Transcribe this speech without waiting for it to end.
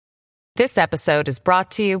This episode is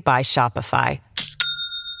brought to you by Shopify.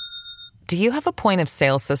 Do you have a point of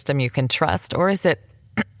sale system you can trust, or is it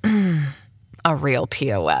a real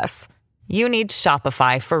POS? You need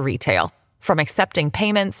Shopify for retail. From accepting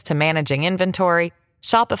payments to managing inventory,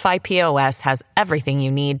 Shopify POS has everything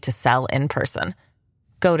you need to sell in person.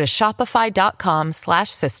 Go to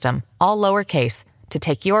shopify.com/system, all lowercase, to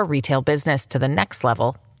take your retail business to the next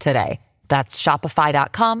level today. That's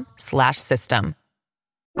shopify.com/system.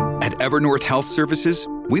 At Evernorth Health Services,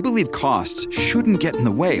 we believe costs shouldn't get in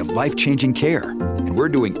the way of life-changing care, and we're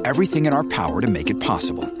doing everything in our power to make it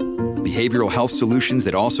possible. Behavioral health solutions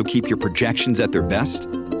that also keep your projections at their best?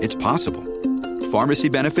 It's possible. Pharmacy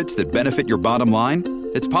benefits that benefit your bottom line?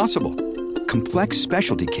 It's possible. Complex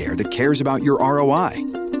specialty care that cares about your ROI?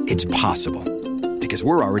 It's possible. Because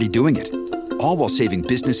we're already doing it. All while saving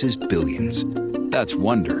businesses billions. That's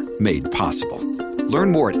Wonder made possible.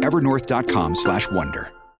 Learn more at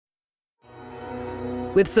evernorth.com/wonder.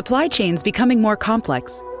 With supply chains becoming more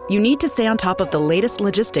complex, you need to stay on top of the latest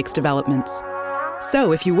logistics developments.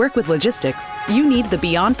 So if you work with logistics, you need the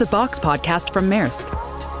Beyond the Box podcast from Maersk.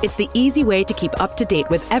 It's the easy way to keep up to date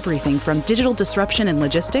with everything from digital disruption in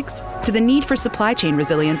logistics to the need for supply chain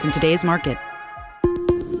resilience in today's market.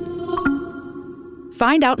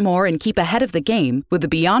 Find out more and keep ahead of the game with the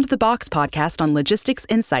Beyond the Box podcast on logistics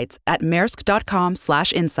insights at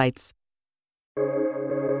maersk.com/insights.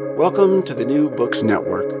 Welcome to the New Books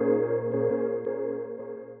Network.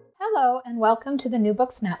 Hello, and welcome to the New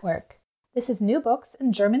Books Network. This is New Books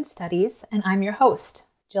in German Studies, and I'm your host,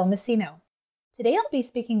 Jill Messino. Today I'll be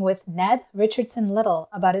speaking with Ned Richardson-Little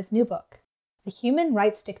about his new book, The Human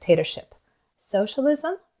Rights Dictatorship,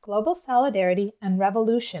 Socialism, Global Solidarity, and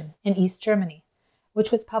Revolution in East Germany,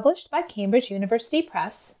 which was published by Cambridge University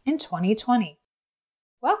Press in 2020.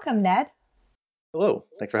 Welcome, Ned. Hello.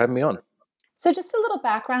 Thanks for having me on. So just a little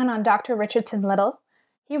background on Dr. Richardson-Little.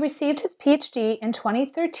 He received his PhD in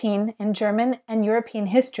 2013 in German and European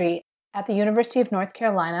history at the University of North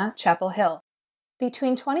Carolina, Chapel Hill.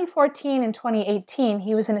 Between 2014 and 2018,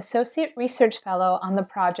 he was an associate research fellow on the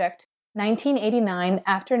project 1989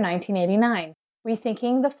 after 1989,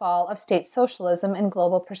 Rethinking the Fall of State Socialism in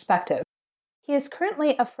Global Perspective. He is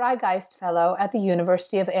currently a Freigeist Fellow at the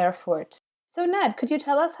University of Erfurt. So Ned, could you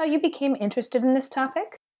tell us how you became interested in this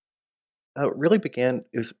topic? It really began,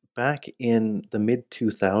 it was back in the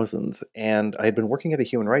mid-2000s, and I had been working at a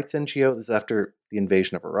human rights NGO. This is after the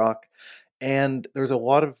invasion of Iraq, and there was a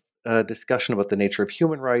lot of discussion about the nature of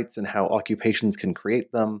human rights and how occupations can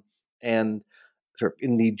create them, and sort of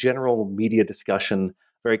in the general media discussion,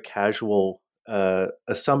 very casual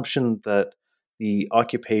assumption that the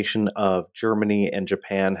occupation of Germany and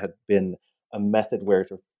Japan had been a method where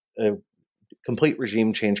sort of a complete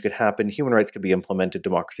regime change could happen, human rights could be implemented,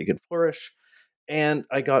 democracy could flourish. And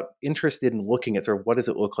I got interested in looking at sort of what does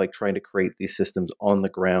it look like trying to create these systems on the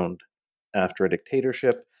ground after a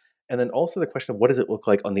dictatorship. And then also the question of what does it look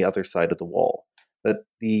like on the other side of the wall? That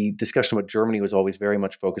the discussion about Germany was always very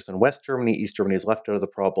much focused on West Germany. East Germany is left out of the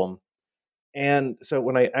problem. And so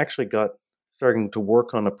when I actually got starting to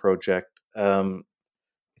work on a project, I was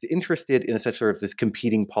interested in such sort of this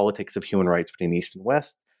competing politics of human rights between East and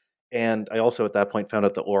West. And I also at that point found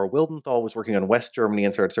out that Laura Wildenthal was working on West Germany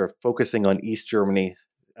and started sort of focusing on East Germany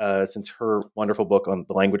since her wonderful book on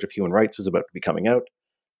the language of human rights was about to be coming out.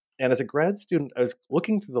 And as a grad student, I was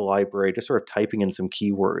looking through the library, just sort of typing in some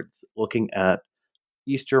keywords, looking at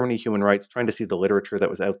East Germany human rights, trying to see the literature that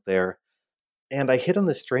was out there. And I hit on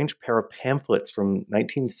this strange pair of pamphlets from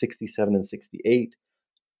 1967 and 68.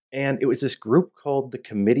 And it was this group called the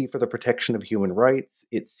Committee for the Protection of Human Rights.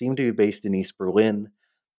 It seemed to be based in East Berlin.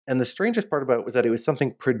 And the strangest part about it was that it was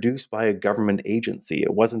something produced by a government agency.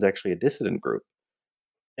 It wasn't actually a dissident group.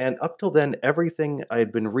 And up till then, everything I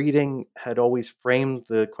had been reading had always framed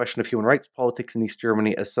the question of human rights politics in East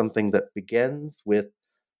Germany as something that begins with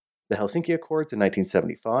the Helsinki Accords in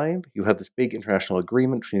 1975. You have this big international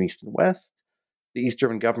agreement between East and West. The East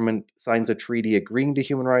German government signs a treaty agreeing to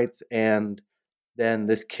human rights, and then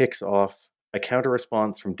this kicks off a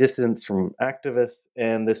counter-response from dissidents, from activists,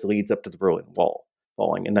 and this leads up to the Berlin Wall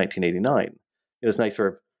falling in 1989. It was a nice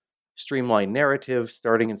sort of streamlined narrative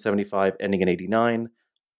starting in 75, ending in 89.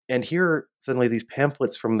 And here, suddenly, these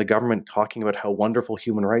pamphlets from the government talking about how wonderful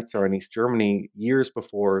human rights are in East Germany years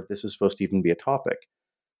before this was supposed to even be a topic.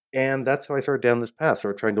 And that's how I started down this path,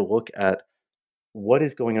 sort of trying to look at what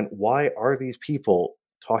is going on. Why are these people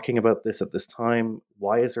talking about this at this time?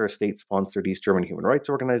 Why is there a state-sponsored East German human rights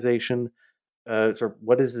organization?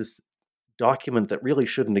 What is this document that really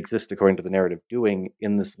shouldn't exist according to the narrative doing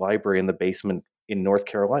in this library in the basement in North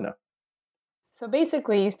Carolina? So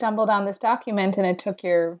basically, you stumbled on this document and it took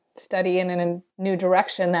your study in a new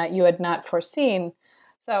direction that you had not foreseen.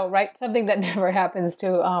 So, right, something that never happens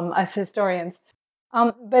to us historians.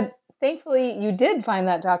 But thankfully, you did find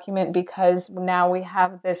that document because now we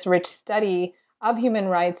have this rich study of human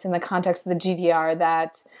rights in the context of the GDR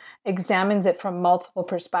that examines it from multiple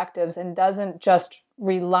perspectives and doesn't just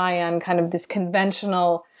rely on kind of this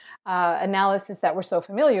conventional analysis that we're so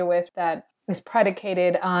familiar with that is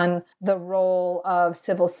predicated on the role of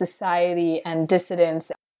civil society and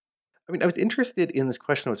dissidents. I mean, I was interested in this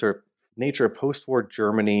question of sort of nature of post-war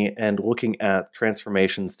Germany and looking at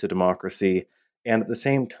transformations to democracy, and at the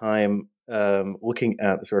same time looking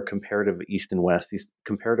at the sort of comparative East and West, these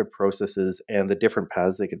comparative processes and the different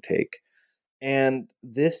paths they could take. And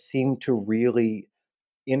this seemed to really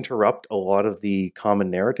interrupt a lot of the common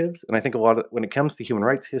narratives. And I think a lot of, when it comes to human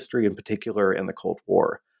rights history in particular and the Cold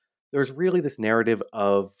War, there's really this narrative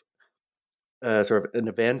of sort of an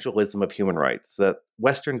evangelism of human rights, that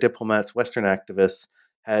Western diplomats, Western activists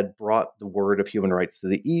had brought the word of human rights to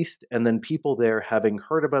the East, and then people there, having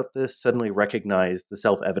heard about this, suddenly recognized the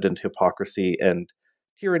self-evident hypocrisy and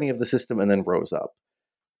tyranny of the system and then rose up.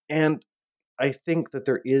 And I think that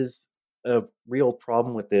there is a real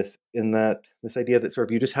problem with this, in that this idea that sort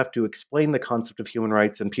of you just have to explain the concept of human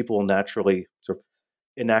rights and people will naturally sort of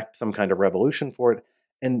enact some kind of revolution for it.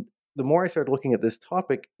 And the more I started looking at this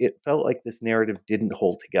topic, it felt like this narrative didn't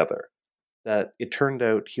hold together. That it turned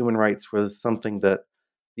out human rights was something that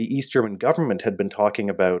the East German government had been talking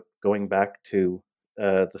about going back to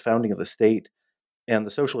the founding of the state, and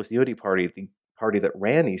the Socialist Unity Party, the party that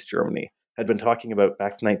ran East Germany, had been talking about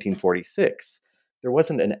back to 1946. There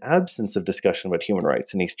wasn't an absence of discussion about human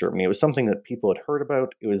rights in East Germany. It was something that people had heard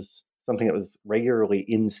about. It was something that was regularly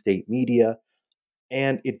in state media,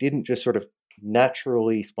 and it didn't just sort of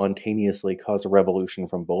naturally, spontaneously cause a revolution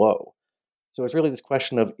from below. So it's really this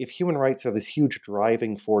question of, if human rights are this huge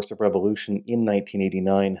driving force of revolution in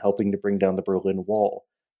 1989, helping to bring down the Berlin Wall,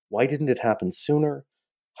 why didn't it happen sooner?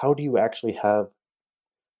 How do you actually have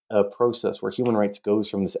a process where human rights goes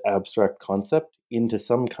from this abstract concept into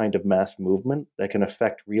some kind of mass movement that can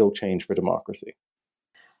affect real change for democracy?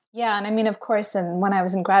 Yeah, and I mean, of course, and when I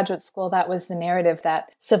was in graduate school, that was the narrative,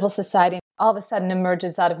 that civil society all of a sudden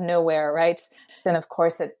emerges out of nowhere, right? And of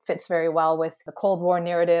course, it fits very well with the Cold War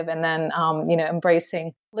narrative, and then,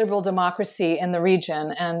 embracing liberal democracy in the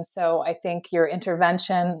region. And so I think your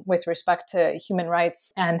intervention with respect to human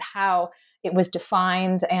rights and how it was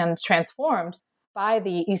defined and transformed by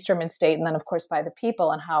the East German state, and then, of course, by the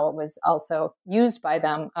people, and how it was also used by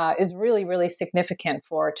them, is really, really significant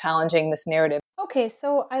for challenging this narrative. Okay,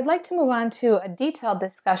 so I'd like to move on to a detailed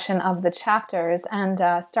discussion of the chapters and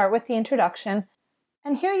start with the introduction.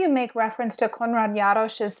 And here you make reference to Konrad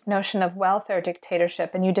Jarosz's notion of welfare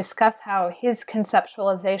dictatorship, and you discuss how his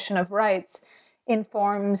conceptualization of rights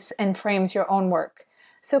informs and frames your own work.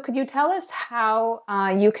 So could you tell us how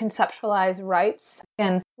you conceptualize rights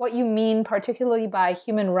and what you mean particularly by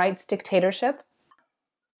human rights dictatorship?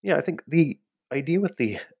 Yeah, I think the idea with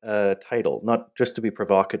the title, not just to be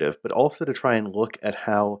provocative, but also to try and look at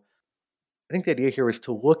how, I think the idea here is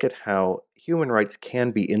to look at how human rights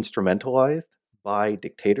can be instrumentalized by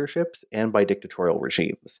dictatorships and by dictatorial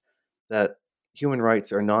regimes. That human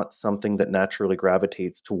rights are not something that naturally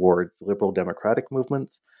gravitates towards liberal democratic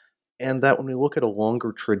movements, and that when we look at a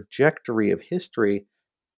longer trajectory of history,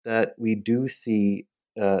 that we do see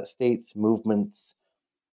states, movements,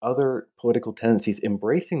 other political tendencies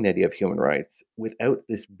embracing the idea of human rights without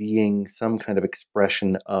this being some kind of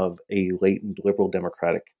expression of a latent liberal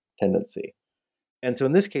democratic tendency. And so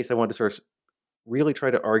in this case, I want to sort of really try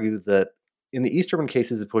to argue that in the East German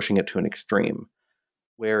cases, it's pushing it to an extreme,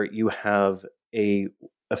 where you have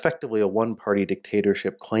effectively a one-party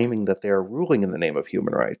dictatorship claiming that they are ruling in the name of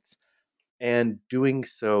human rights, and doing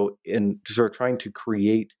so in sort of trying to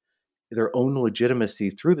create their own legitimacy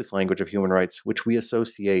through this language of human rights, which we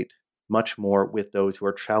associate much more with those who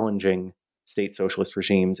are challenging state socialist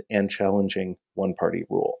regimes and challenging one-party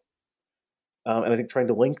rule. And I think trying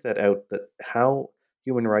to link that out, that how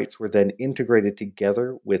human rights were then integrated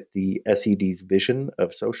together with the SED's vision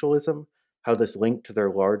of socialism, how this linked to their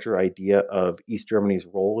larger idea of East Germany's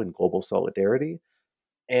role in global solidarity,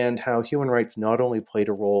 and how human rights not only played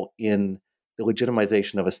a role in the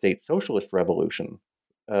legitimization of a state socialist revolution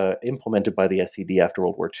implemented by the SED after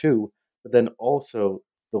World War II, but then also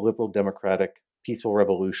the liberal democratic peaceful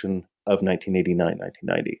revolution of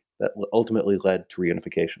 1989-1990 that ultimately led to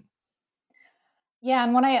reunification. Yeah,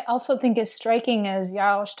 and what I also think is striking is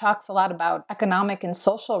Jarosz talks a lot about economic and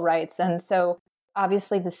social rights. And so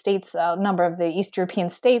Obviously, the states, a number of the East European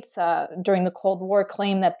states during the Cold War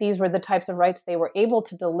claimed that these were the types of rights they were able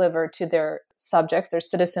to deliver to their subjects, their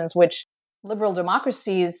citizens, which liberal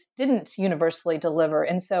democracies didn't universally deliver.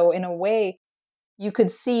 And so, in a way, you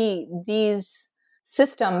could see these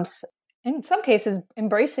systems, in some cases,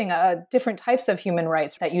 embracing different types of human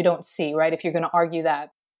rights that you don't see, right? If you're going to argue that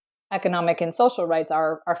economic and social rights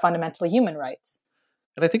are fundamentally human rights.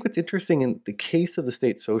 And I think what's interesting in the case of the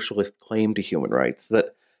state socialist claim to human rights,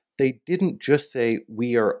 that they didn't just say,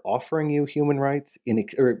 we are offering you human rights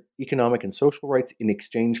or economic and social rights in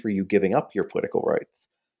exchange for you giving up your political rights.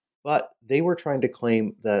 But they were trying to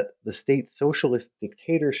claim that the state socialist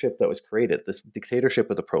dictatorship that was created, this dictatorship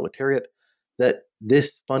of the proletariat, that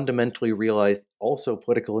this fundamentally realized also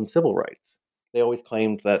political and civil rights. They always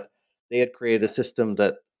claimed that they had created a system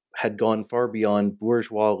that had gone far beyond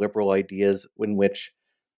bourgeois liberal ideas in which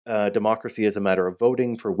democracy is a matter of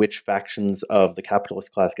voting for which factions of the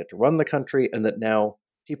capitalist class get to run the country, and that now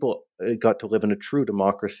people got to live in a true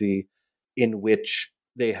democracy in which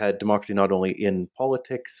they had democracy not only in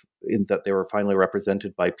politics, in that they were finally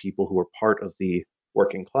represented by people who were part of the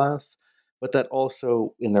working class, but that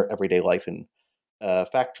also in their everyday life in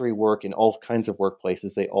factory work, in all kinds of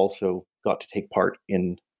workplaces, they also got to take part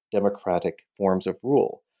in democratic forms of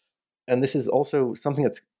rule. And this is also something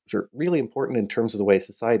that's sort of really important in terms of the way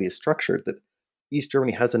society is structured, that East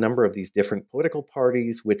Germany has a number of these different political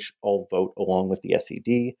parties which all vote along with the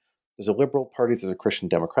SED. There's a liberal party, there's a Christian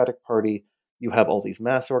Democratic Party. You have all these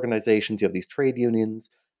mass organizations, you have these trade unions.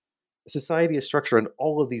 Society is structured on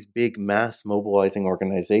all of these big mass mobilizing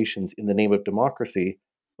organizations in the name of democracy,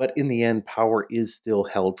 but in the end, power is still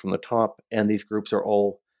held from the top, and these groups are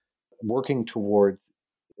all working towards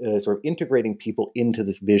sort of integrating people into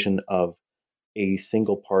this vision of a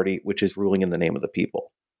single party which is ruling in the name of the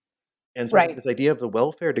people. And so I think this idea of the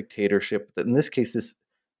welfare dictatorship, that in this case, this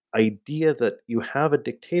idea that you have a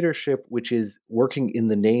dictatorship which is working in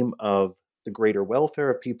the name of the greater welfare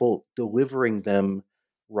of people, delivering them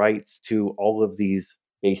rights to all of these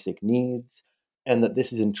basic needs, and that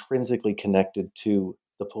this is intrinsically connected to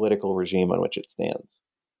the political regime on which it stands.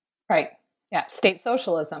 Right. Yeah. State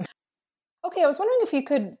socialism. Okay, I was wondering if you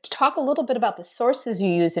could talk a little bit about the sources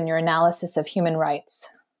you use in your analysis of human rights.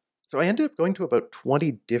 So I ended up going to about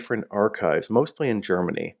 20 different archives, mostly in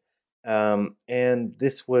Germany. And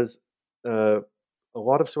this was a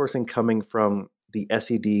lot of sourcing coming from the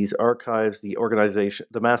SED's archives, the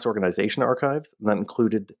mass organization archives, and that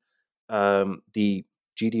included the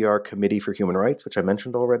GDR Committee for Human Rights, which I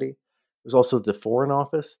mentioned already. There's also the Foreign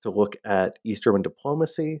Office to look at East German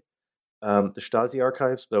diplomacy, the Stasi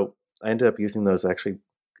archives, though I ended up using those actually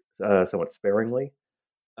somewhat sparingly.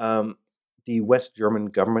 The West German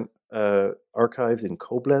government archives in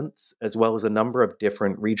Koblenz, as well as a number of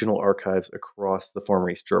different regional archives across the former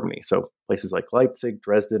East Germany. So places like Leipzig,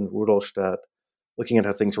 Dresden, Rudolstadt, looking at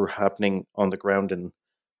how things were happening on the ground in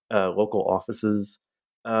local offices.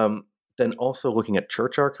 Then also looking at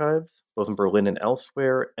church archives, both in Berlin and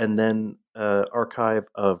elsewhere, and then archive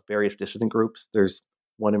of various dissident groups. There's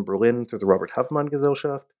one in Berlin through the Robert Havemann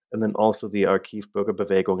Gesellschaft, and then also the Archiv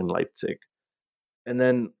Bürgerbewegung in Leipzig. And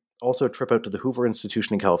then also a trip out to the Hoover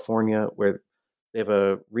Institution in California, where they have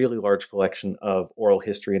a really large collection of oral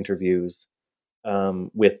history interviews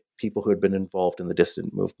with people who had been involved in the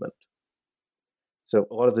dissident movement. So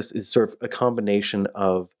a lot of this is sort of a combination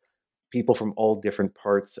of people from all different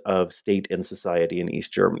parts of state and society in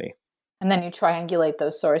East Germany. And then you triangulate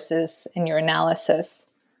those sources in your analysis.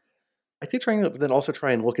 I'd say then also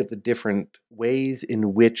try and look at the different ways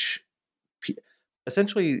in which,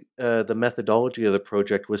 essentially, the methodology of the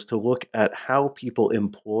project was to look at how people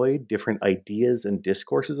employed different ideas and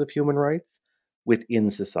discourses of human rights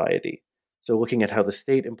within society. So looking at how the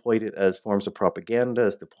state employed it as forms of propaganda,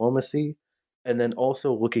 as diplomacy, and then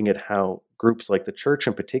also looking at how groups like the church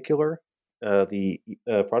in particular, the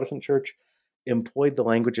Protestant church, employed the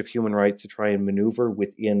language of human rights to try and maneuver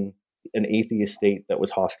within an atheist state that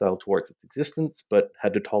was hostile towards its existence, but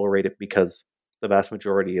had to tolerate it because the vast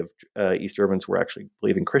majority of East Germans were actually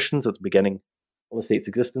believing Christians at the beginning of the state's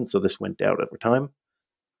existence, so this went down over time.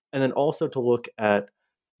 And then also to look at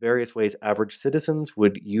various ways average citizens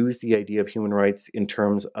would use the idea of human rights in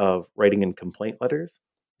terms of writing in complaint letters.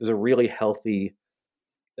 There's a really healthy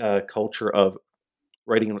culture of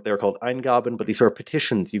writing in what they were called Eingaben, but these sort of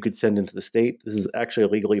petitions you could send into the state. This is actually a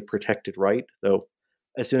legally protected right, though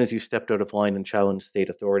as soon as you stepped out of line and challenged state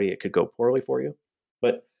authority, it could go poorly for you.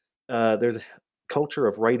 But there's a culture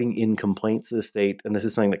of writing in complaints to the state, and this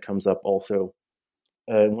is something that comes up also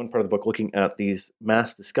in one part of the book, looking at these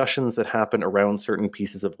mass discussions that happen around certain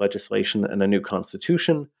pieces of legislation and a new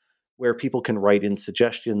constitution, where people can write in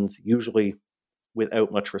suggestions, usually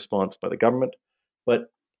without much response by the government.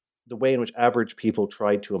 But the way in which average people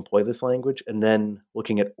tried to employ this language, and then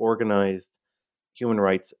looking at organized human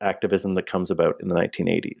rights activism that comes about in the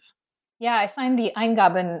 1980s. Yeah, I find the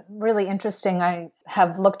Eingaben really interesting. I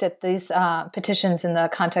have looked at these petitions in the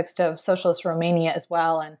context of socialist Romania as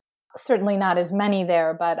well, and certainly not as many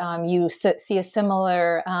there, but you see a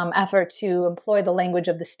similar effort to employ the language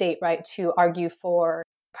of the state, right, to argue for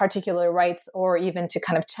particular rights or even to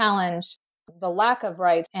kind of challenge the lack of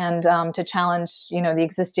rights and to challenge, the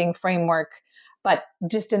existing framework, but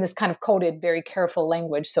just in this kind of coded, very careful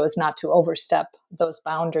language so as not to overstep those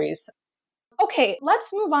boundaries. Okay,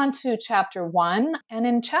 let's move on to chapter 1. And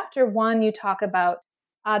in chapter 1, you talk about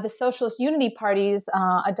the Socialist Unity Party's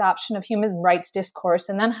adoption of human rights discourse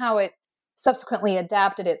and then how it subsequently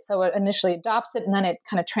adapted it. So it initially adopts it and then it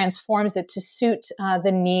kind of transforms it to suit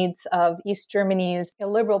the needs of East Germany's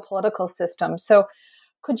illiberal political system. So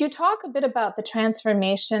could you talk a bit about the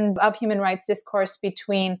transformation of human rights discourse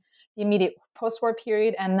between the immediate post-war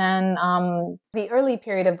period and then the early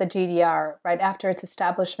period of the GDR, right after its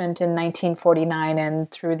establishment in 1949 and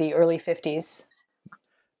through the early 50s?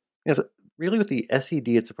 Yes, really with the SED,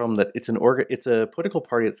 it's a problem that it's a political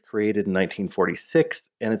party that's created in 1946,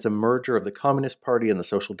 and it's a merger of the Communist Party and the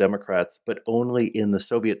Social Democrats, but only in the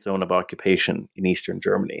Soviet zone of occupation in Eastern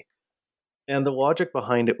Germany. And the logic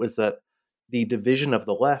behind it was that the division of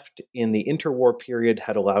the left in the interwar period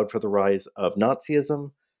had allowed for the rise of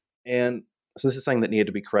Nazism, and so this is something that needed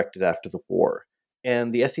to be corrected after the war.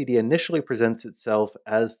 And the SED initially presents itself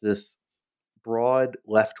as this broad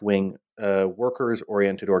left-wing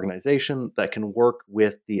workers-oriented organization that can work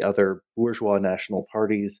with the other bourgeois national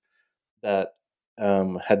parties that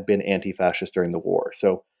had been anti-fascist during the war.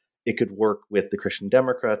 So it could work with the Christian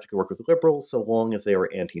Democrats, it could work with liberals, so long as they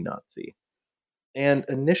were anti-Nazi. And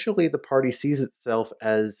initially, the party sees itself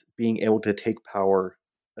as being able to take power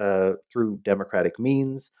through democratic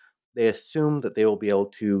means. They assume that they will be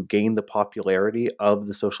able to gain the popularity of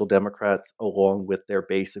the Social Democrats along with their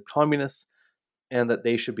base of communists, and that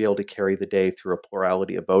they should be able to carry the day through a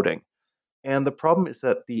plurality of voting. And the problem is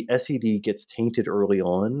that the SED gets tainted early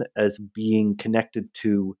on as being connected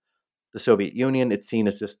to the Soviet Union. It's seen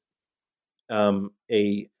as just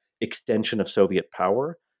a extension of Soviet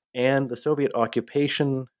power, and the Soviet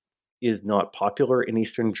occupation is not popular in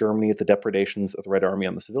Eastern Germany, the depredations of the Red Army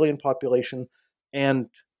on the civilian population, and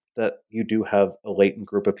that you do have a latent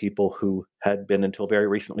group of people who had been until very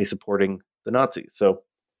recently supporting the Nazis. So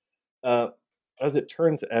as it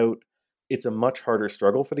turns out, it's a much harder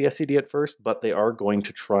struggle for the SED at first, but they are going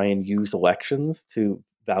to try and use elections to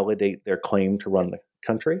validate their claim to run the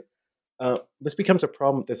country. This becomes a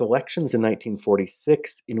problem. There's elections in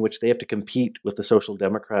 1946 in which they have to compete with the Social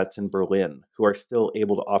Democrats in Berlin, who are still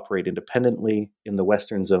able to operate independently in the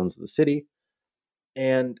western zones of the city.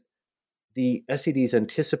 And the SED is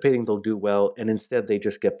anticipating they'll do well, and instead they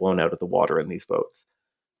just get blown out of the water in these votes.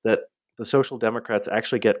 That the Social Democrats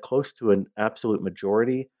actually get close to an absolute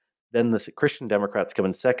majority. Then the Christian Democrats come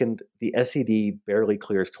in second. The SED barely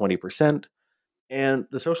clears 20%. And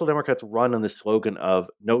the Social Democrats run on this slogan of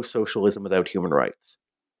no socialism without human rights.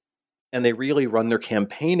 And they really run their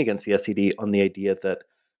campaign against the SED on the idea that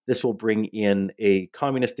this will bring in a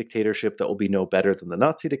communist dictatorship that will be no better than the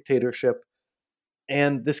Nazi dictatorship.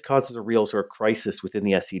 And this causes a real sort of crisis within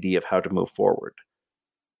the SED of how to move forward.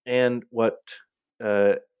 And what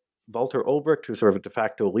Walter Ulbricht, who's sort of a de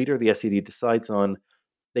facto leader of the SED, decides on,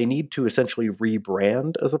 they need to essentially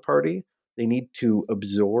rebrand as a party. They need to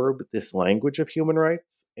absorb this language of human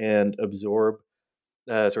rights and sort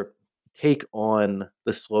of take on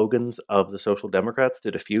the slogans of the Social Democrats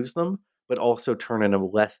to diffuse them, but also turn in a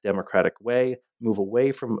less democratic way, move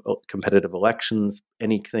away from competitive elections,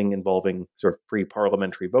 anything involving sort of free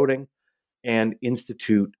parliamentary voting, and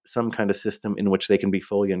institute some kind of system in which they can be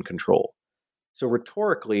fully in control. So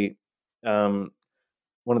rhetorically,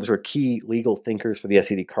 one of the sort of key legal thinkers for the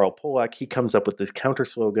SED, Karl Pollack, he comes up with this counter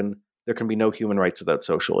slogan: there can be no human rights without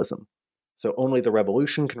socialism. So only the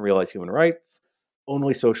revolution can realize human rights.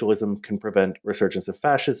 Only socialism can prevent resurgence of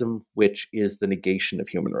fascism, which is the negation of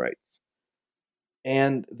human rights.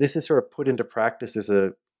 And this is sort of put into practice.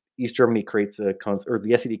 The SED creates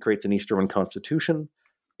an East German constitution.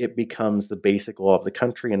 It becomes the basic law of the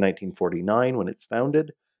country in 1949 when it's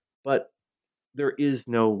founded. But there is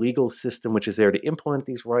no legal system which is there to implement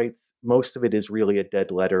these rights. Most of it is really a dead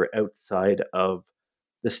letter outside of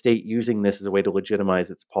the state using this as a way to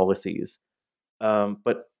legitimize its policies.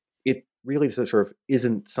 But it really sort of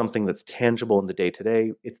isn't something that's tangible in the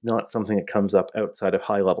day-to-day. It's not something that comes up outside of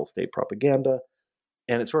high-level state propaganda,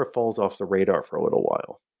 and it sort of falls off the radar for a little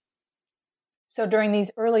while. So during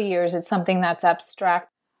these early years, it's something that's abstract.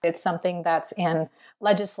 It's something that's in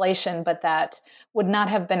legislation, but that would not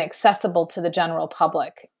have been accessible to the general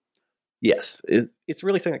public. Yes, it's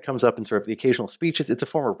really something that comes up in sort of the occasional speeches. It's a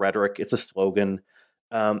form of rhetoric. It's a slogan.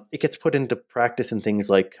 It gets put into practice in things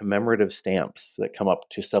like commemorative stamps that come up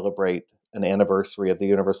to celebrate an anniversary of the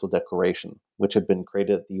Universal Declaration, which had been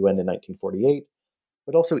created at the UN in 1948.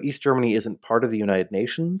 But also, East Germany isn't part of the United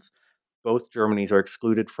Nations. Both Germanys are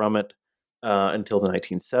excluded from it until the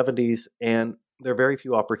 1970s, and there are very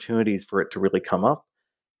few opportunities for it to really come up.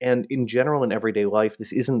 And in general, in everyday life,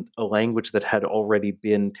 this isn't a language that had already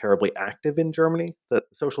been terribly active in Germany. The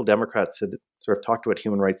Social Democrats had sort of talked about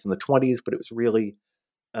human rights in the 20s, but it was really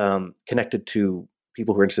connected to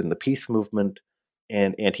people who were interested in the peace movement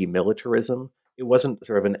and anti-militarism. It wasn't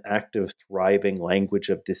sort of an active, thriving language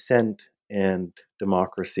of dissent and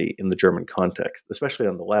democracy in the German context, especially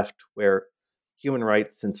on the left, where human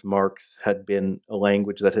rights since Marx had been a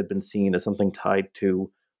language that had been seen as something tied to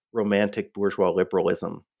romantic bourgeois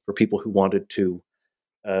liberalism for people who wanted to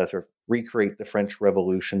sort of recreate the French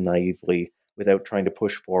Revolution naively without trying to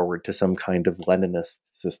push forward to some kind of Leninist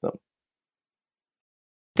system.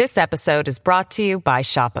 This episode is brought to you by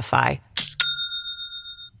Shopify.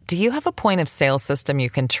 Do you have a point of sale system you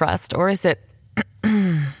can trust, or is it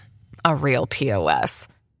a real POS?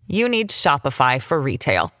 You need Shopify for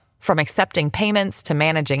retail. From accepting payments to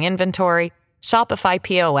managing inventory, Shopify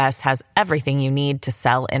POS has everything you need to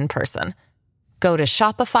sell in person. Go to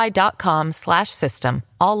shopify.com/system,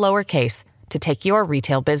 all lowercase, to take your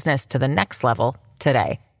retail business to the next level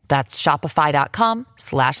today. That's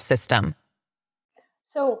shopify.com/system.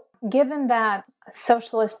 So given that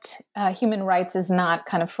socialist human rights is not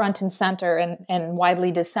kind of front and center and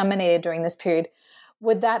widely disseminated during this period,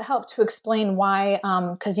 would that help to explain why,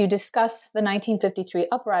 because you discuss the 1953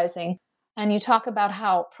 uprising, and you talk about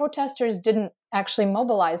how protesters didn't actually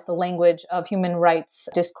mobilize the language of human rights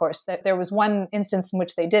discourse. That there was one instance in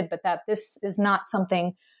which they did, but that this is not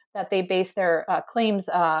something that they base their claims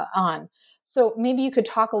on. So maybe you could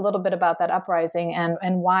talk a little bit about that uprising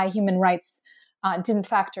and why human rights didn't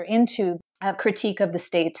factor into a critique of the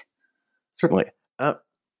state. Certainly.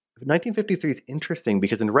 1953 is interesting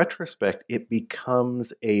because in retrospect, it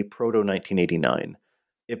becomes a proto-1989.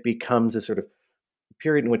 It becomes a sort of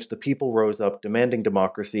period in which the people rose up demanding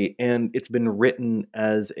democracy, and it's been written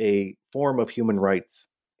as a form of human rights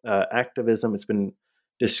activism. It's been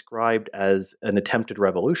described as an attempted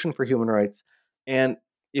revolution for human rights. And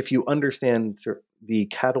if you understand sort of the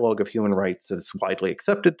catalog of human rights that's widely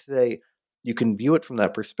accepted today, you can view it from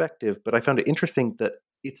that perspective. But I found it interesting that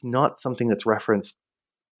it's not something that's referenced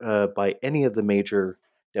by any of the major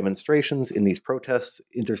demonstrations in these protests.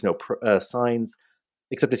 There's no signs,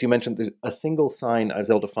 except as you mentioned, there's a single sign I was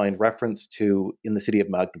able to find reference to in the city of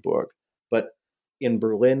Magdeburg. But in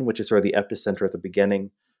Berlin, which is sort of the epicenter at the beginning,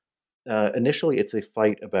 initially it's a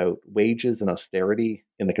fight about wages and austerity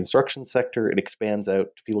in the construction sector. It expands out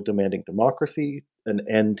to people demanding democracy, an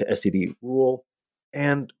end to SED rule.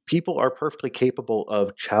 And people are perfectly capable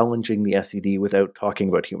of challenging the SED without talking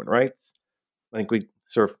about human rights. I think we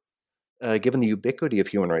sort of, given the ubiquity of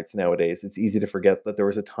human rights nowadays, it's easy to forget that there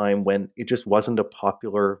was a time when it just wasn't a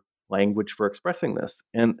popular language for expressing this.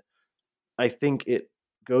 And I think it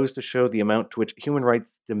goes to show the amount to which human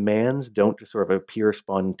rights demands don't just sort of appear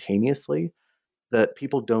spontaneously, that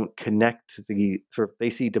people don't connect the sort of, they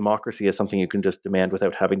see democracy as something you can just demand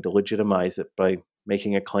without having to legitimize it by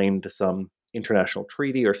making a claim to some international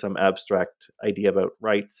treaty or some abstract idea about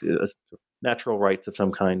rights, natural rights of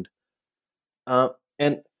some kind.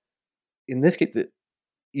 And in this case,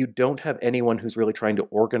 you don't have anyone who's really trying to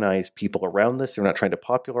organize people around this. They're not trying to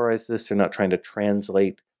popularize this. They're not trying to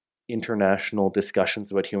translate international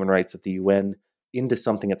discussions about human rights at the UN into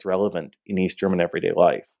something that's relevant in East German everyday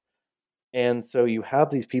life. And so you have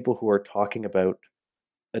these people who are talking about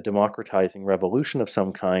a democratizing revolution of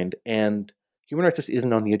some kind, and human rights just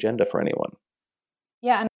isn't on the agenda for anyone.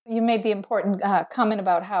 Yeah, and you made the important comment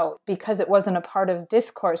about how, because it wasn't a part of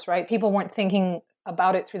discourse, right? People weren't thinking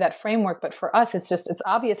about it through that framework. But for us, it's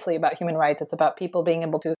obviously about human rights. It's about people being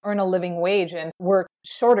able to earn a living wage and work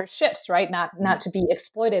shorter shifts, right? Not to be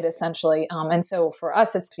exploited, essentially. And so for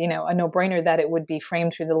us, it's, a no-brainer that it would be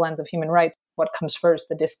framed through the lens of human rights. What comes first,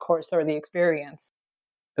 the discourse or the experience?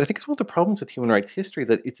 And I think it's one of the problems with human rights history,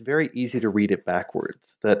 that it's very easy to read it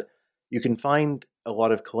backwards, that you can find a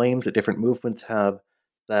lot of claims that different movements have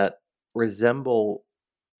that resemble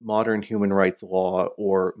modern human rights law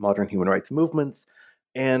or modern human rights movements,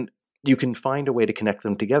 and you can find a way to connect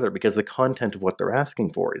them together because the content of what they're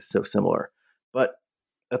asking for is so similar. But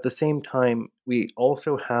at the same time, we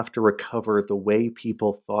also have to recover the way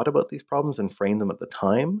people thought about these problems and frame them at the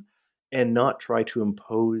time, and not try to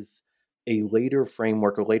impose a later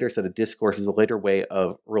framework, a later set of discourses, a later way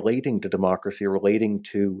of relating to democracy, relating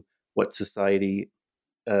to what society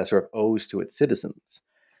sort of owes to its citizens.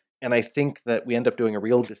 And I think that we end up doing a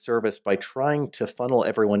real disservice by trying to funnel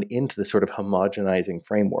everyone into this sort of homogenizing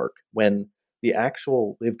framework when the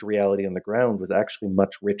actual lived reality on the ground was actually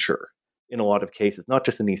much richer in a lot of cases, not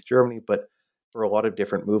just in East Germany, but for a lot of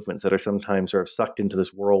different movements that are sometimes sort of sucked into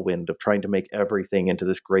this whirlwind of trying to make everything into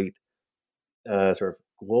this great sort of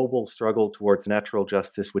global struggle towards natural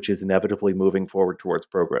justice, which is inevitably moving forward towards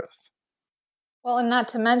progress. Well, and not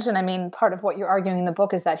to mention, I mean, part of what you're arguing in the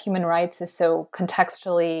book is that human rights is so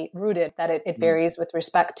contextually rooted that it varies with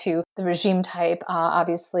respect to the regime type,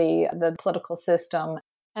 obviously the political system.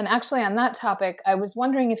 And actually on that topic, I was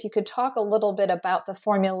wondering if you could talk a little bit about the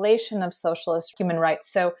formulation of socialist human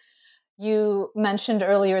rights. So you mentioned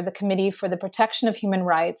earlier the Committee for the Protection of Human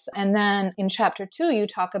Rights. And then in chapter 2, you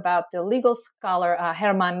talk about the legal scholar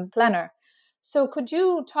Hermann Klenner. So could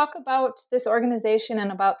you talk about this organization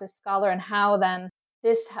and about this scholar and how then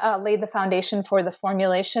this laid the foundation for the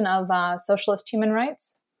formulation of socialist human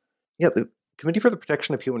rights? Yeah, the Committee for the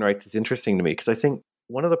Protection of Human Rights is interesting to me because I think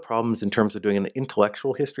one of the problems in terms of doing an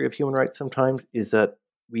intellectual history of human rights sometimes is that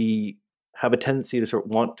we have a tendency to sort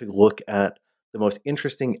of want to look at the most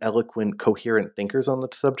interesting, eloquent, coherent thinkers on the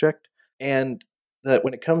subject, and that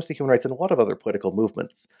when it comes to human rights and a lot of other political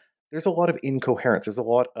movements, there's a lot of incoherence. There's a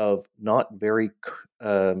lot of not very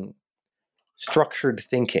structured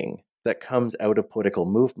thinking that comes out of political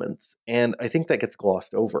movements. And I think that gets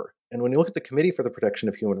glossed over. And when you look at the Committee for the Protection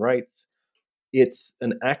of Human Rights, it's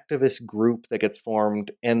an activist group that gets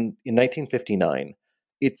formed. And in 1959,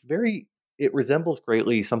 it resembles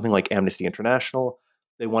greatly something like Amnesty International.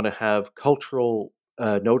 They want to have cultural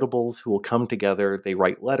notables who will come together. They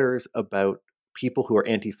write letters about people who are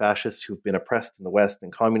anti-fascists who've been oppressed in the West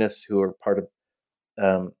and communists who are part of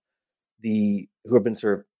who have been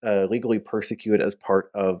sort of legally persecuted as part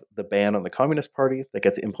of the ban on the Communist Party that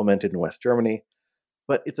gets implemented in West Germany.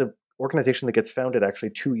 But it's an organization that gets founded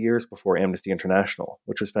actually 2 years before Amnesty International,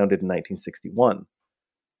 which was founded in 1961.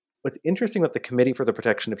 What's interesting about the Committee for the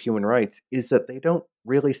Protection of Human Rights is that they don't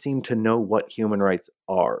really seem to know what human rights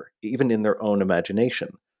are, even in their own imagination.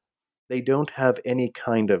 They don't have any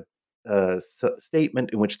kind of statement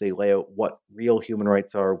in which they lay out what real human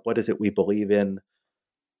rights are, what is it we believe in.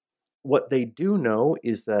 What they do know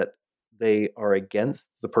is that they are against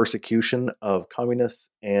the persecution of communists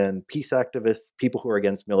and peace activists, people who are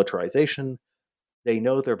against militarization. They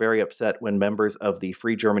know they're very upset when members of the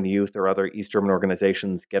Free German Youth or other East German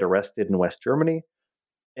organizations get arrested in West Germany,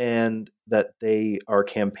 and that they are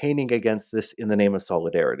campaigning against this in the name of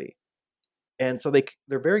solidarity. And so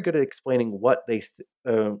they're very good at explaining what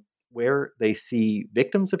where they see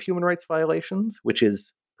victims of human rights violations, which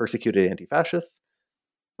is persecuted anti-fascists.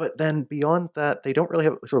 But then beyond that, they don't really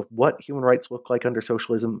have sort of what human rights look like under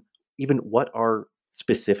socialism, even what are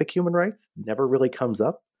specific human rights, never really comes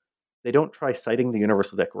up. They don't try citing the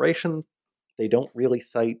Universal Declaration. They don't really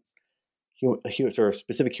cite sort of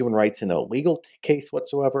specific human rights in a legal case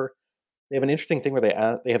whatsoever. They have an interesting thing where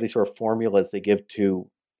they have these sort of formulas they give to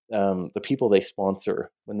the people they sponsor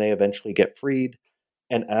when they eventually get freed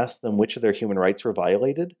and ask them which of their human rights were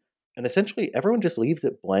violated. And essentially, everyone just leaves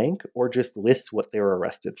it blank or just lists what they were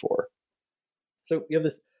arrested for. So you have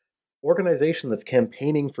this organization that's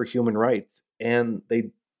campaigning for human rights, and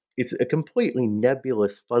it's a completely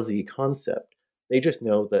nebulous, fuzzy concept. They just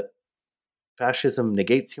know that fascism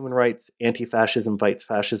negates human rights, anti-fascism fights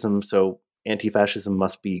fascism, so anti-fascism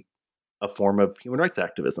must be a form of human rights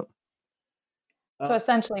activism. So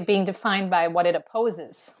essentially being defined by what it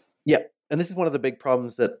opposes. Yeah, and this is one of the big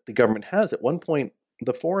problems that the government has. At one point,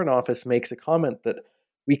 the Foreign Office makes a comment that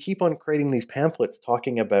we keep on creating these pamphlets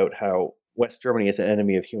talking about how West Germany is an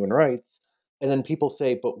enemy of human rights. And then people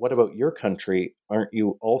say, but what about your country? Aren't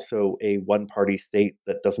you also a one-party state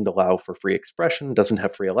that doesn't allow for free expression, doesn't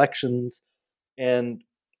have free elections? And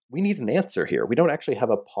we need an answer here. We don't actually have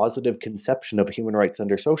a positive conception of human rights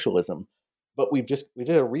under socialism, but we did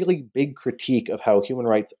a really big critique of how human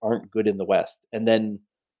rights aren't good in the West. And then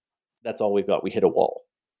that's all we've got. We hit a wall.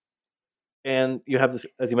 And you have this,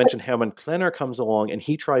 as you mentioned, Hermann Klenner comes along and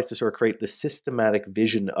he tries to sort of create this systematic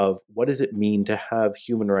vision of what does it mean to have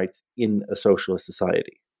human rights in a socialist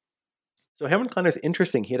society. So Hermann Klenner is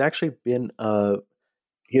interesting. He had actually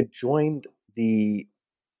he had joined the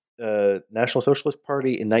National Socialist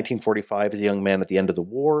Party in 1945 as a young man at the end of the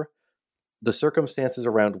war. The circumstances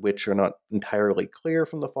around which are not entirely clear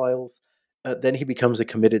from the files. Then he becomes a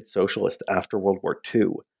committed socialist after World War II.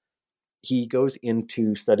 He goes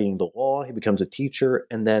into studying the law, he becomes a teacher,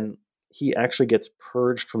 and then he actually gets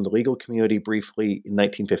purged from the legal community briefly in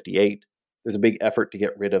 1958. There's a big effort to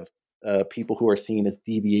get rid of people who are seen as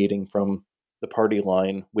deviating from the party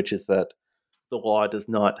line, which is that the law does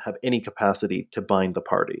not have any capacity to bind the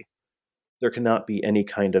party. There cannot be any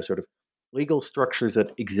kind of sort of legal structures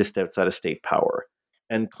that exist outside of state power.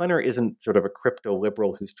 And Klenner isn't sort of a crypto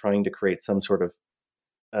liberal who's trying to create some sort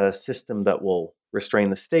of system that will restrain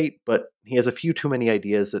the state, but he has a few too many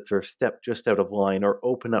ideas that sort of step just out of line or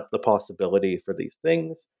open up the possibility for these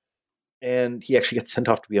things. And he actually gets sent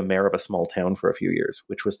off to be a mayor of a small town for a few years,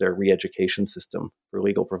 which was their re-education system for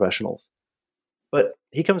legal professionals. But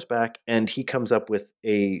he comes back and he comes up with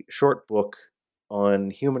a short book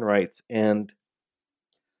on human rights, and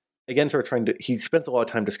again, sort of he spends a lot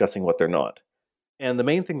of time discussing what they're not. And the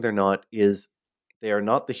main thing they're not is they are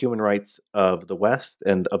not the human rights of the West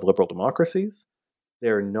and of liberal democracies.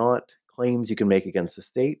 They're not claims you can make against the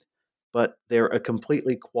state, but they're a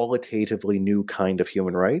completely qualitatively new kind of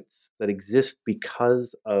human rights that exist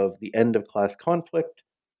because of the end of class conflict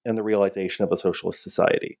and the realization of a socialist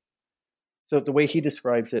society. So the way he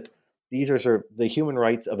describes it, these are sort of the human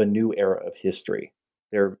rights of a new era of history.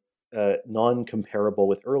 They're non-comparable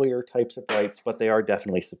with earlier types of rights, but they are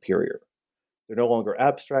definitely superior. They're no longer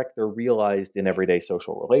abstract, they're realized in everyday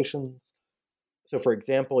social relations. So, for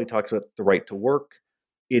example, he talks about the right to work.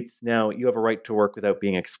 It's now you have a right to work without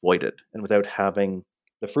being exploited and without having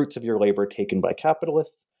the fruits of your labor taken by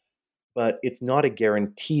capitalists. But it's not a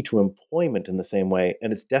guarantee to employment in the same way,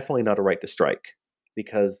 and it's definitely not a right to strike.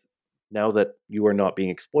 Because now that you are not being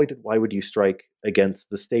exploited, why would you strike against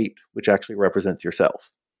the state, which actually represents yourself?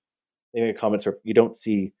 They make comments where you don't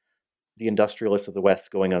see the industrialists of the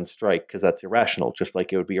West going on strike because that's irrational, just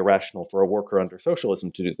like it would be irrational for a worker under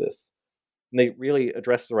socialism to do this. And they really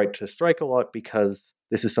address the right to strike a lot because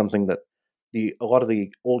this is something that a lot of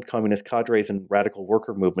the old communist cadres and radical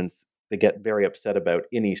worker movements, they get very upset about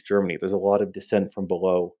in East Germany. There's a lot of dissent from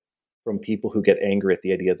below, from people who get angry at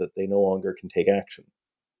the idea that they no longer can take action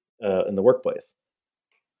in the workplace.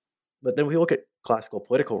 But then we look at classical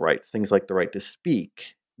political rights, things like the right to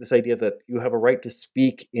speak, this idea that you have a right to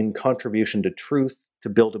speak in contribution to truth to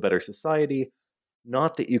build a better society,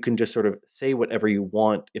 not that you can just sort of say whatever you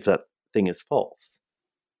want if that thing is false.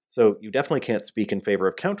 So you definitely can't speak in favor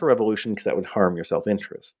of counter-revolution because that would harm your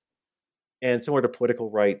self-interest. And similar to political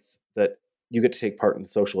rights, that you get to take part in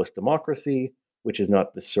socialist democracy, which is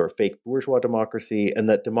not this sort of fake bourgeois democracy, and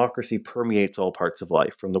that democracy permeates all parts of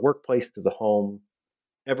life, from the workplace to the home.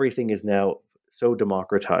 Everything is now so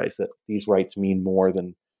democratized that these rights mean more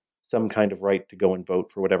than some kind of right to go and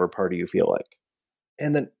vote for whatever party you feel like.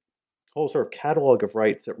 And then a whole sort of catalog of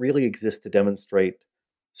rights that really exist to demonstrate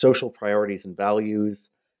social priorities and values.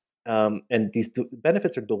 And these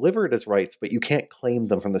benefits are delivered as rights, but you can't claim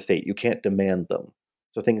them from the state. You can't demand them.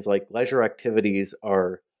 So things like leisure activities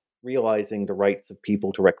are realizing the rights of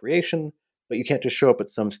people to recreation, but you can't just show up at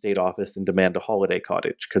some state office and demand a holiday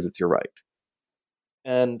cottage because it's your right.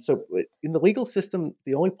 And so in the legal system,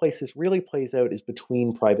 the only place this really plays out is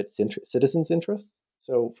between private citizens' interests.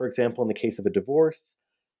 So, for example, in the case of a divorce,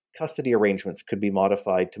 custody arrangements could be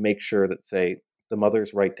modified to make sure that, say, the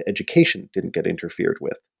mother's right to education didn't get interfered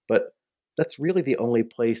with. But that's really the only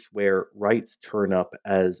place where rights turn up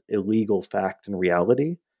as a legal fact and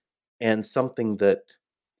reality, and something that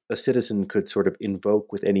a citizen could sort of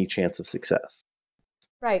invoke with any chance of success.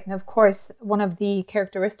 Right. And of course, one of the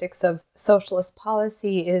characteristics of socialist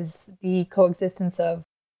policy is the coexistence of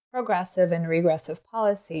progressive and regressive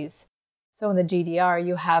policies. So in the GDR,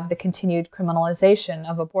 you have the continued criminalization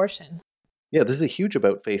of abortion. Yeah, this is a huge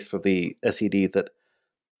about face for the SED that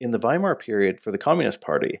in the Weimar period for the Communist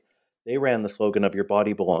Party, they ran the slogan of your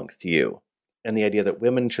body belongs to you, and the idea that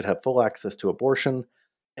women should have full access to abortion.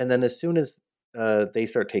 And then as soon as they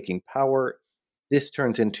start taking power, this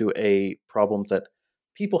turns into a problem that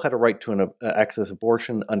people had a right to access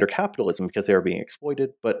abortion under capitalism because they were being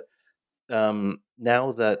exploited. But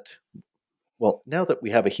now that we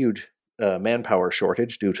have a huge manpower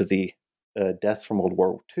shortage due to the deaths from World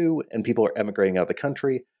War II and people are emigrating out of the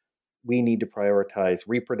country, we need to prioritize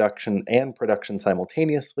reproduction and production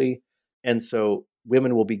simultaneously. And so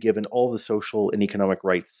women will be given all the social and economic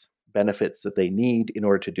rights benefits that they need in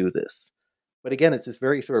order to do this. But again, it's this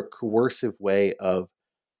very sort of coercive way of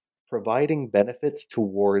providing benefits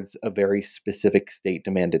towards a very specific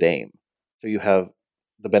state-demanded aim. So you have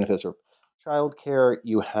the benefits of childcare,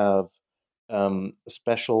 you have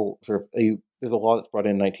special sort of, there's a law that's brought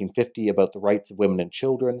in 1950 about the rights of women and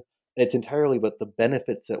children, And it's entirely about the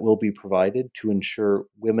benefits that will be provided to ensure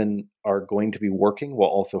women are going to be working while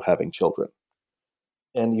also having children.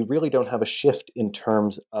 And you really don't have a shift in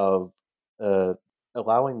terms of uh,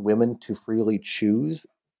 allowing women to freely choose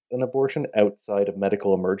an abortion outside of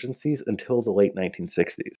medical emergencies until the late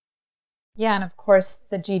 1960s. Yeah, and of course,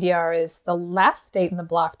 the GDR is the last state in the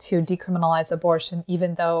bloc to decriminalize abortion,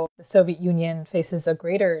 even though the Soviet Union faces a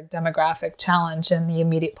greater demographic challenge in the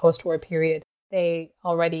immediate post-war period. They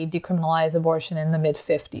already decriminalized abortion in the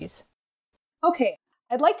mid-50s. Okay,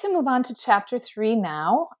 I'd like to move on to Chapter 3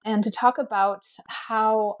 now and to talk about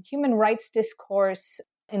how human rights discourse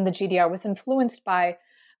in the GDR was influenced by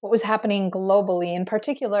what was happening globally, in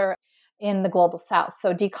particular in the Global South,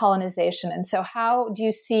 so decolonization. And so how do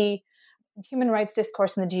you see human rights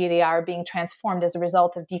discourse in the GDR being transformed as a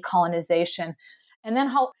result of decolonization? And then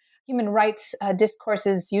how human rights discourse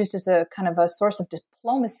is used as a kind of a source of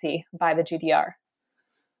diplomacy by the GDR?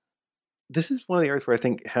 This is one of the areas where I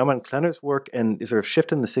think Hermann Kleiner's work and sort of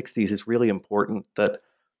shift in the 60s is really important, that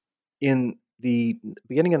in the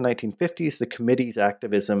beginning of the 1950s, the committee's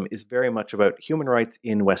activism is very much about human rights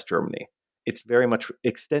in West Germany. It's very much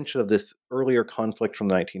extension of this earlier conflict from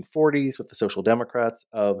the 1940s with the Social Democrats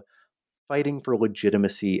of fighting for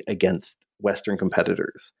legitimacy against Western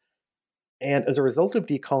competitors. And as a result of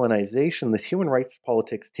decolonization, this human rights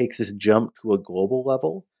politics takes this jump to a global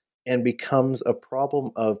level and becomes a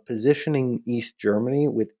problem of positioning East Germany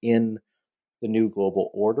within the new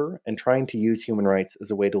global order and trying to use human rights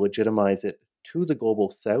as a way to legitimize it to the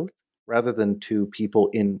global South rather than to people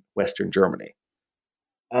in Western Germany.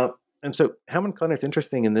 And so Hermann Kleiner is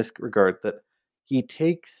interesting in this regard, that he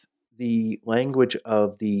takes the language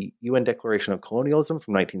of the UN Declaration of Colonialism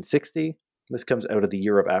from 1960. This comes out of the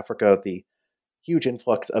Year of Africa, the huge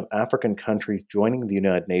influx of African countries joining the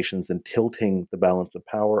United Nations and tilting the balance of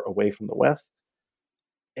power away from the West.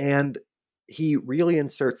 And he really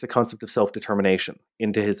inserts the concept of self-determination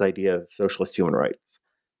into his idea of socialist human rights.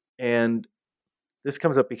 And this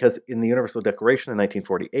comes up because in the Universal Declaration in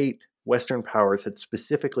 1948, Western powers had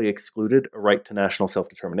specifically excluded a right to national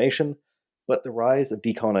self-determination, but the rise of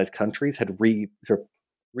decolonized countries had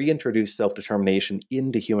reintroduced self-determination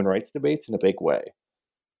into human rights debates in a big way.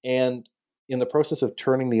 And in the process of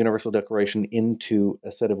turning the Universal Declaration into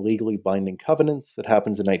a set of legally binding covenants that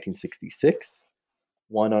happens in 1966,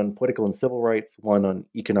 one on political and civil rights, one on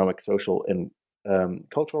economic, social, and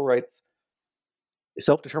cultural rights,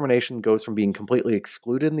 self-determination goes from being completely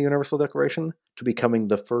excluded in the Universal Declaration to becoming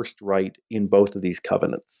the first right in both of these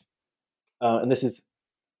covenants. And this is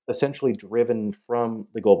essentially driven from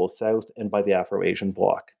the Global South and by the Afro-Asian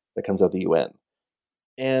bloc that comes out of the UN.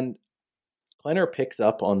 And Kleiner picks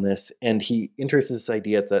up on this, and he introduces this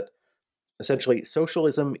idea that essentially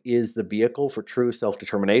socialism is the vehicle for true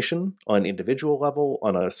self-determination on an individual level,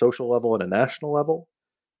 on a social level, on a national level.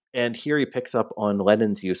 And here he picks up on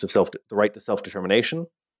Lenin's use of the right to self-determination,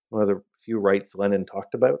 one of the few rights Lenin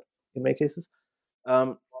talked about in many cases.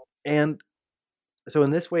 And so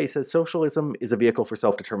in this way, he says socialism is a vehicle for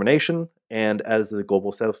self-determination. And as the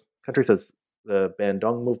Global South countries, as the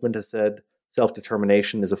Bandung movement has said,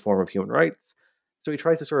 self-determination is a form of human rights. So he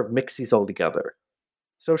tries to sort of mix these all together.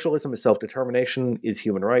 Socialism is self-determination, is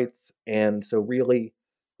human rights. And so really,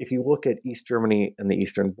 if you look at East Germany and the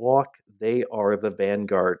Eastern Bloc, they are the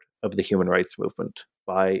vanguard of the human rights movement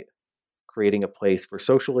by creating a place for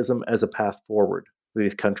socialism as a path forward for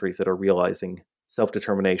these countries that are realizing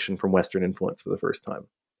self-determination from Western influence for the first time.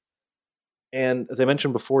 And as I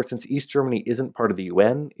mentioned before, since East Germany isn't part of the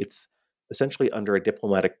UN, it's essentially under a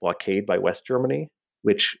diplomatic blockade by West Germany,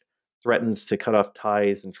 which threatens to cut off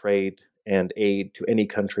ties and trade and aid to any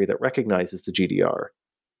country that recognizes the GDR.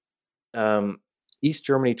 East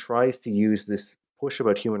Germany tries to use this push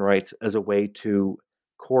about human rights as a way to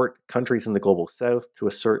court countries in the Global South to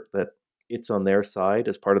assert that it's on their side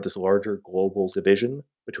as part of this larger global division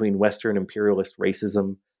between Western imperialist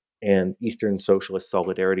racism and Eastern socialist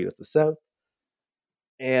solidarity with the South,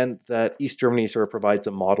 and that East Germany sort of provides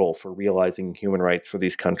a model for realizing human rights for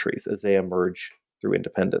these countries as they emerge through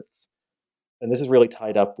independence. And this is really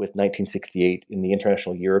tied up with 1968 in the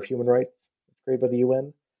International Year of Human Rights. It's created by the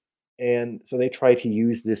UN. And so they try to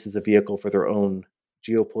use this as a vehicle for their own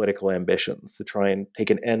geopolitical ambitions, to try and take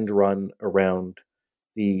an end run around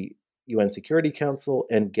the UN Security Council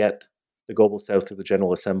and get the Global South through the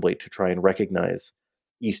General Assembly to try and recognize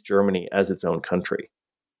East Germany as its own country.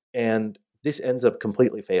 And this ends up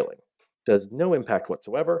completely failing. Does no impact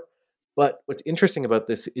whatsoever. But what's interesting about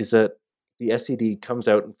this is that the SED comes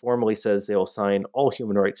out and formally says they will sign all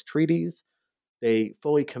human rights treaties. They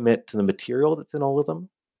fully commit to the material that's in all of them.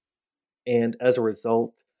 And as a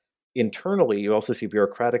result, internally, you also see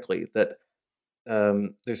bureaucratically that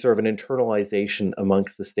there's sort of an internalization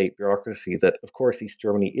amongst the state bureaucracy that, of course, East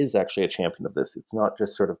Germany is actually a champion of this. It's not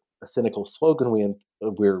just sort of a cynical slogan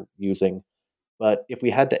we're using, but if we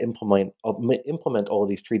had to implement all of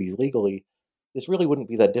these treaties legally, this really wouldn't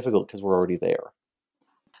be that difficult because we're already there.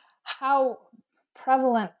 How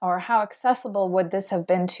prevalent or how accessible would this have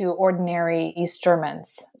been to ordinary East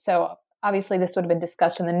Germans? So obviously this would have been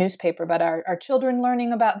discussed in the newspaper, but are children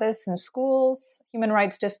learning about this in schools, human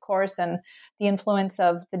rights discourse, and the influence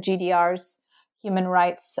of the GDR's human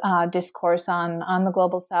rights discourse on the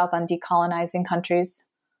global south, on decolonizing countries?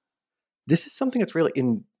 This is something that's really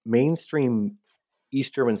in mainstream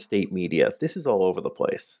East German state media. This is all over the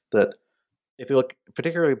place. That if you look,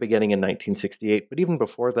 particularly beginning in 1968, but even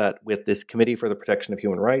before that, with this Committee for the Protection of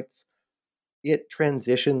Human Rights, it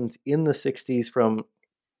transitions in the 60s from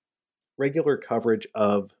regular coverage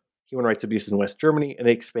of human rights abuses in West Germany, and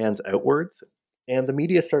it expands outwards. And the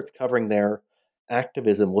media starts covering their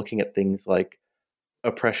activism, looking at things like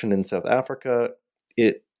oppression in South Africa.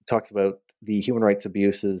 It talks about the human rights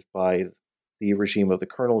abuses by the regime of the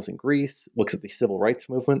colonels in Greece, looks at the civil rights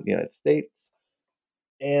movement in the United States.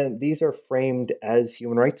 And these are framed as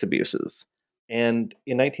human rights abuses. And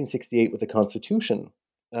in 1968, with the Constitution,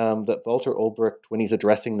 that Walter Ulbricht, when he's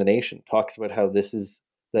addressing the nation, talks about how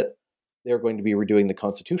that they're going to be redoing the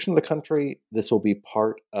constitution of the country. This will be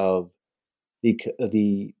part of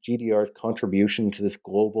the GDR's contribution to this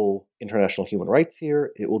global international human rights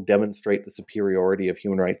here. It will demonstrate the superiority of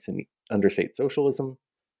human rights under state socialism.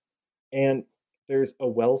 And there's a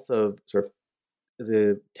wealth of sort of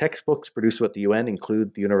the textbooks produced at the UN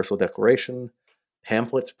include the Universal Declaration.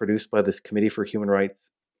 Pamphlets produced by this Committee for Human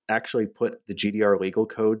Rights actually put the GDR legal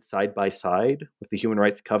code side by side with the human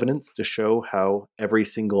rights covenants to show how every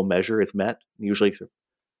single measure is met. Usually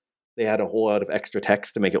they had a whole lot of extra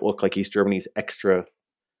text to make it look like East Germany's extra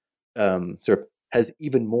sort of has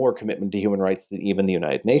even more commitment to human rights than even the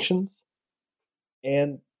United Nations.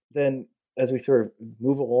 And then as we sort of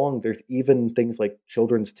move along, there's even things like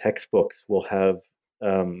children's textbooks will have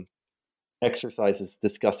exercises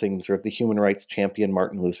discussing sort of the human rights champion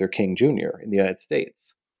Martin Luther King Jr. in the United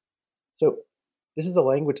States. So this is a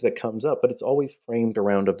language that comes up, but it's always framed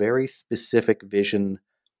around a very specific vision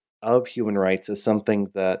of human rights as something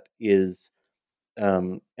that is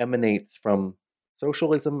emanates from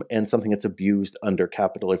socialism and something that's abused under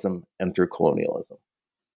capitalism and through colonialism.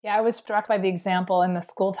 Yeah, I was struck by the example in the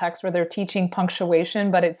school text where they're teaching punctuation,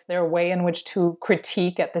 but it's their way in which to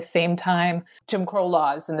critique at the same time Jim Crow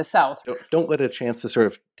laws in the South. Don't let a chance to sort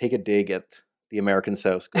of take a dig at the American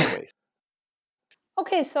South go waste.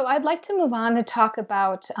 Okay, so I'd like to move on to talk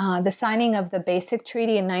about the signing of the Basic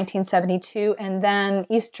Treaty in 1972 and then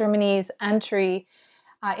East Germany's entry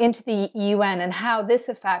into the UN and how this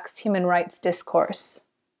affects human rights discourse.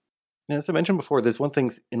 And as I mentioned before, there's one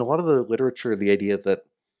thing in a lot of the literature, the idea that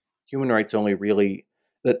human rights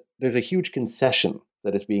that there's a huge concession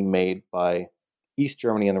that is being made by East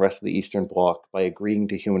Germany and the rest of the Eastern Bloc by agreeing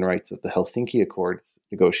to human rights at the Helsinki Accords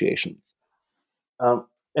negotiations. And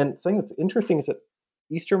something that's interesting is that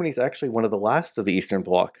East Germany is actually one of the last of the Eastern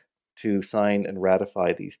Bloc to sign and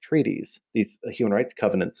ratify these treaties, these human rights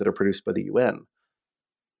covenants that are produced by the UN.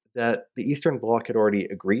 That the Eastern Bloc had already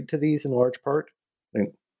agreed to these in large part.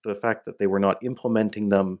 And the fact that they were not implementing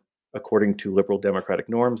them according to liberal democratic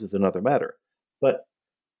norms is another matter. But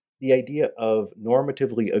the idea of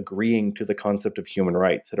normatively agreeing to the concept of human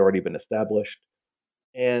rights had already been established.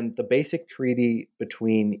 And the Basic Treaty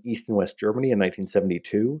between East and West Germany in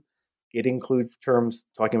 1972, it includes terms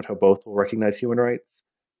talking about how both will recognize human rights.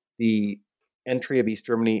 The entry of East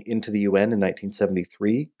Germany into the UN in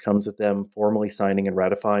 1973 comes with them formally signing and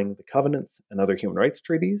ratifying the covenants and other human rights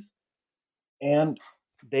treaties. And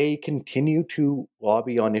they continue to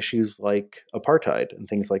lobby on issues like apartheid and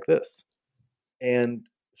things like this. And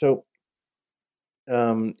so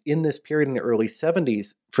in this period in the early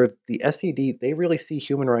 70s, for the SED, they really see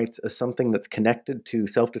human rights as something that's connected to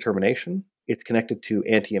self-determination. It's connected to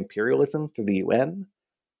anti-imperialism through the UN.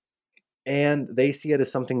 And they see it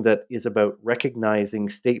as something that is about recognizing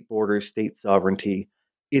state borders, state sovereignty.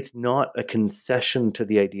 It's not a concession to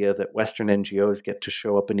the idea that Western NGOs get to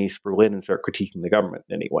show up in East Berlin and start critiquing the government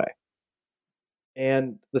in any way.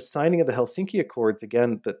 And the signing of the Helsinki Accords,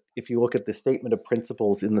 again, that if you look at the statement of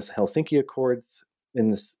principles in the Helsinki Accords,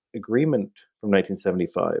 in this agreement from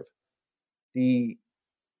 1975, the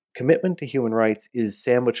commitment to human rights is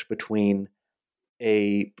sandwiched between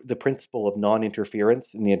the principle of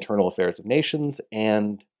non-interference in the internal affairs of nations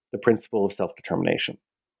and the principle of self-determination.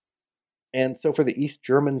 And so for the East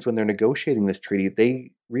Germans, when they're negotiating this treaty,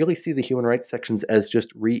 they really see the human rights sections as just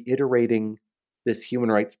reiterating this human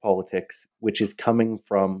rights politics, which is coming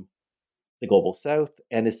from the global south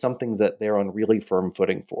and is something that they're on really firm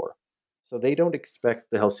footing for. So they don't expect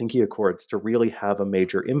the Helsinki Accords to really have a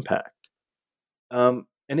major impact. And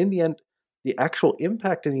in the end, the actual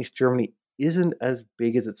impact in East Germany isn't as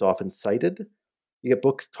big as it's often cited. You get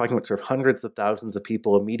books talking about sort of hundreds of thousands of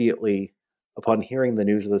people immediately upon hearing the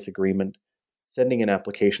news of this agreement, sending in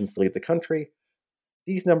applications to leave the country.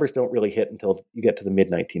 These numbers don't really hit until you get to the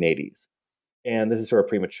mid-1980s. And this is sort of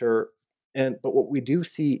premature. But what we do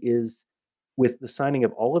see is with the signing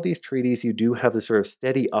of all of these treaties, you do have this sort of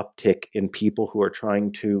steady uptick in people who are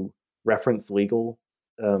trying to reference legal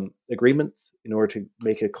agreements in order to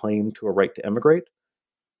make a claim to a right to emigrate.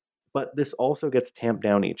 But this also gets tamped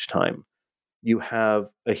down each time. You have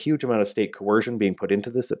a huge amount of state coercion being put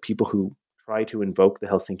into this, that people who try to invoke the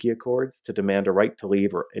Helsinki Accords to demand a right to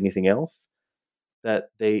leave or anything else,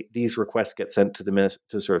 that these requests get sent to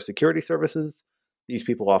to sort of security services. These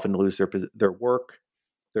people often lose their work.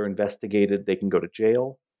 They're investigated. They can go to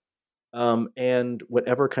jail. And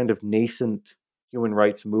whatever kind of nascent human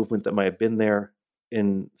rights movement that might have been there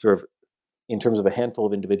in terms of a handful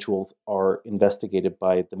of individuals are investigated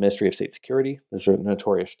by the Ministry of State Security, the sort of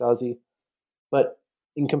notorious Stasi. But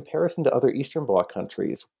in comparison to other Eastern Bloc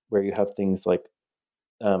countries, where you have things like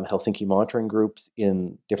Helsinki monitoring groups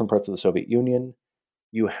in different parts of the Soviet Union,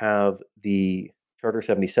 you have the Charter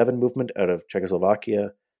 77 movement out of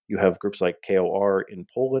Czechoslovakia, you have groups like KOR in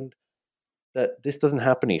Poland, that this doesn't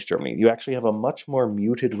happen in East Germany. You actually have a much more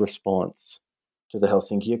muted response to the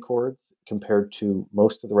Helsinki Accords compared to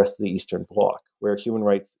most of the rest of the Eastern Bloc, where human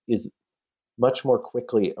rights is much more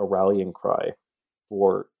quickly a rallying cry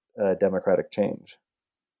for democratic change.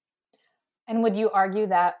 And would you argue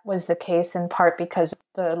that was the case in part because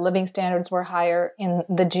the living standards were higher in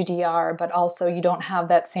the GDR, but also you don't have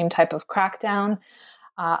that same type of crackdown,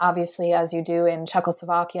 obviously, as you do in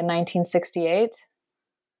Czechoslovakia in 1968?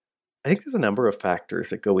 I think there's a number of factors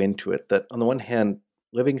that go into it. That on the one hand,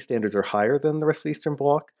 living standards are higher than the rest of the Eastern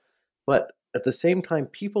Bloc, but at the same time,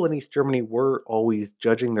 people in East Germany were always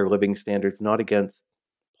judging their living standards not against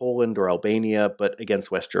Poland or Albania, but against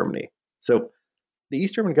West Germany. So the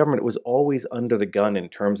East German government was always under the gun in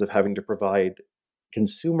terms of having to provide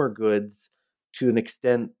consumer goods to an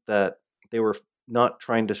extent that they were not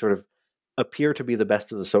trying to sort of appear to be the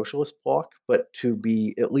best of the socialist bloc, but to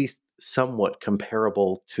be at least somewhat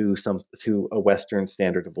comparable to a Western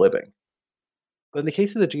standard of living. But in the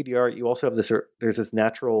case of the GDR, you also have there's this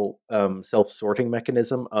natural self-sorting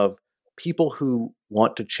mechanism of people who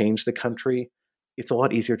want to change the country. It's a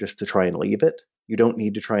lot easier just to try and leave it. You don't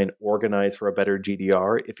need to try and organize for a better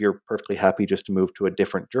GDR if you're perfectly happy just to move to a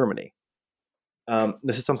different Germany.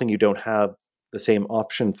 This is something you don't have the same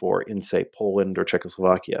option for in, say, Poland or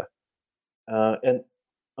Czechoslovakia. And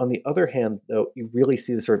on the other hand, though, you really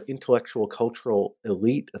see the sort of intellectual, cultural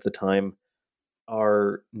elite at the time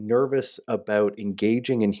are nervous about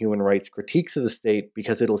engaging in human rights critiques of the state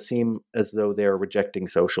because it'll seem as though they're rejecting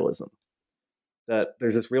socialism. That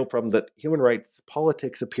there's this real problem that human rights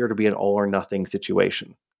politics appear to be an all or nothing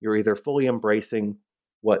situation. You're either fully embracing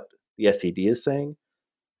what the SED is saying,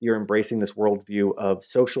 you're embracing this worldview of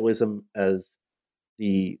socialism as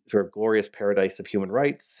the sort of glorious paradise of human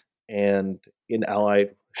rights and in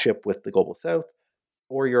allyship with the global south,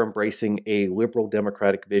 or you're embracing a liberal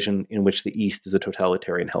democratic vision in which the East is a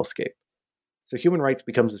totalitarian hellscape. So human rights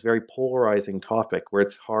becomes this very polarizing topic where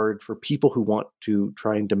it's hard for people who want to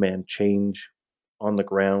try and demand change on the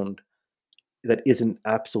ground that isn't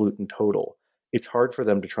absolute and total. It's hard for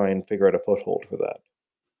them to try and figure out a foothold for that.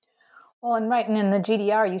 Well, and in the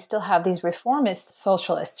GDR, you still have these reformist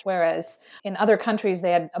socialists, whereas in other countries,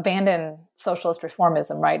 they had abandoned socialist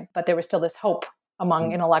reformism, right? But there was still this hope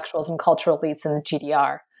among intellectuals and cultural elites in the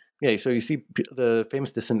GDR. Yeah, so you see the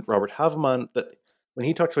famous dissident Robert Havemann, that when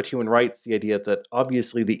he talks about human rights, the idea that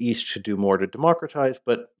obviously the East should do more to democratize,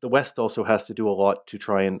 but the West also has to do a lot to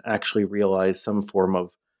try and actually realize some form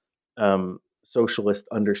of socialist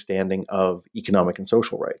understanding of economic and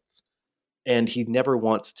social rights. And he never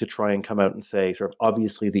wants to try and come out and say, sort of,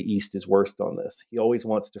 obviously the East is worst on this. He always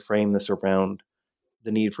wants to frame this around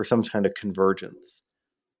the need for some kind of convergence.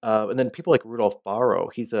 And then people like Rudolf Barrow,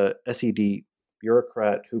 he's a SED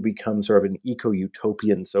bureaucrat who becomes sort of an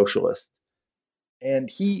eco-utopian socialist. And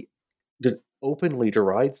he just openly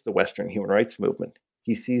derides the Western human rights movement.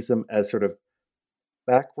 He sees them as sort of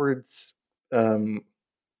backwards,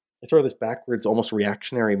 it's sort of this backwards, almost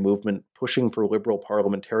reactionary movement pushing for liberal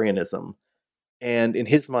parliamentarism. And in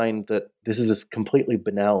his mind, that this is this completely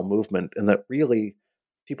banal movement, and that really,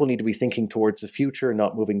 if people need to be thinking towards the future,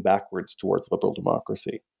 not moving backwards towards liberal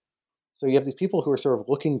democracy. So you have these people who are sort of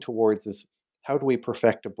looking towards this, how do we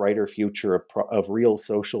perfect a brighter future of real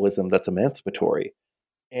socialism that's emancipatory?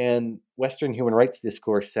 And Western human rights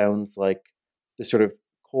discourse sounds like this sort of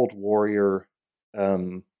Cold Warrior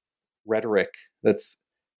rhetoric that's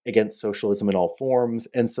against socialism in all forms.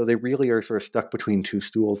 And so they really are sort of stuck between two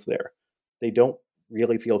stools there. They don't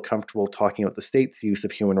really feel comfortable talking about the state's use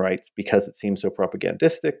of human rights because it seems so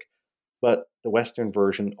propagandistic. But the Western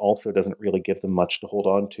version also doesn't really give them much to hold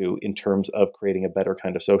on to in terms of creating a better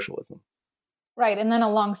kind of socialism. Right. And then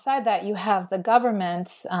alongside that, you have the government,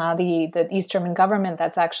 the East German government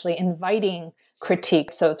that's actually inviting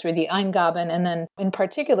critique. So through the Eingaben, and then in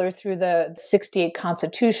particular through the 68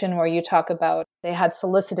 Constitution, where you talk about they had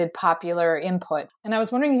solicited popular input. And I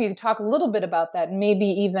was wondering if you could talk a little bit about that, and maybe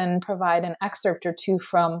even provide an excerpt or two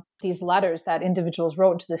from these letters that individuals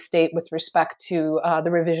wrote to the state with respect to the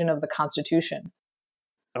revision of the Constitution.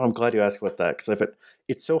 Oh, I'm glad you asked about that, because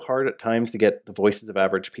it's so hard at times to get the voices of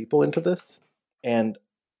average people into this. And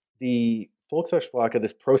the Volksaussprache,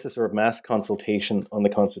 this process of mass consultation on the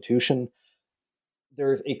Constitution,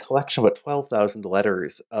 there's a collection of about 12,000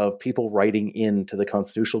 letters of people writing into the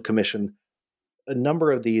Constitutional Commission. A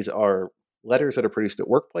number of these are letters that are produced at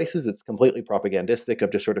workplaces. It's completely propagandistic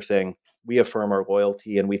of just sort of saying, we affirm our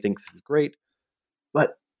loyalty and we think this is great.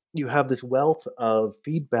 But you have this wealth of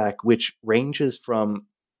feedback which ranges from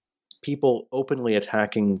people openly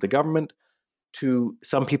attacking the government to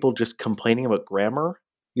some people just complaining about grammar.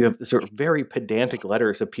 You have sort of very pedantic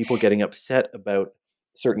letters of people getting upset about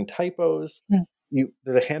certain typos.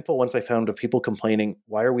 There's a handful once I found of people complaining,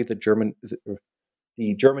 why are we the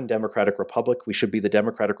German Democratic Republic? We should be the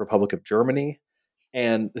Democratic Republic of Germany.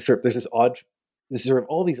 And there's sort of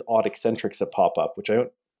all these odd eccentrics that pop up, which I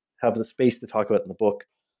don't have the space to talk about in the book.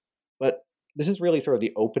 But this is really sort of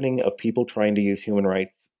the opening of people trying to use human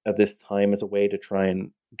rights at this time as a way to try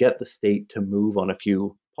and get the state to move on a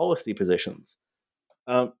few policy positions.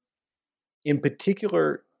 In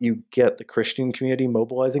particular, you get the Christian community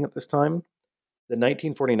mobilizing at this time. The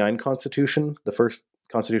 1949 Constitution, the first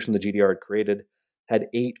constitution the GDR had created, had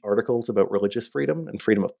 8 articles about religious freedom and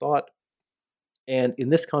freedom of thought. And in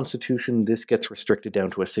this constitution, this gets restricted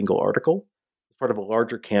down to a single article. It's part of a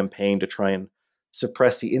larger campaign to try and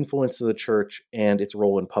suppress the influence of the church and its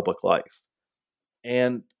role in public life.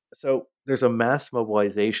 And so there's a mass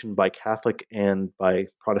mobilization by Catholic and by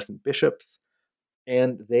Protestant bishops,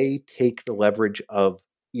 and they take the leverage of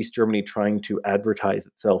East Germany trying to advertise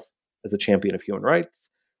itself as a champion of human rights,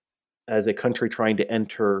 as a country trying to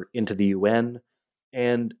enter into the UN,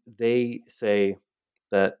 and they say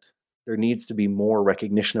that there needs to be more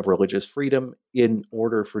recognition of religious freedom in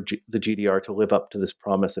order for the GDR to live up to this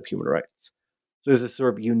promise of human rights. So there's this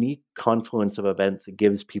sort of unique confluence of events that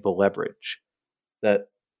gives people leverage, that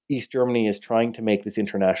East Germany is trying to make this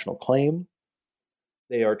international claim.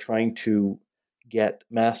 They are trying to get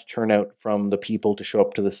mass turnout from the people to show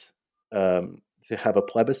up to this, to have a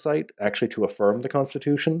plebiscite, actually to affirm the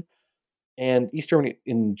Constitution. And East Germany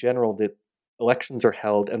in general, the elections are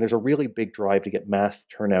held, and there's a really big drive to get mass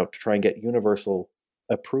turnout to try and get universal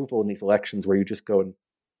approval in these elections where you just go and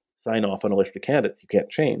sign off on a list of candidates you can't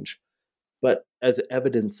change, but as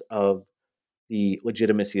evidence of the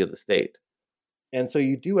legitimacy of the state. And so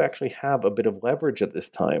you do actually have a bit of leverage at this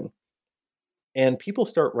time. And people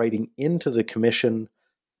start writing into the commission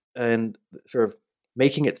and sort of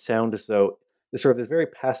making it sound as though there's sort of this very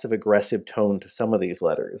passive-aggressive tone to some of these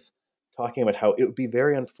letters, talking about how it would be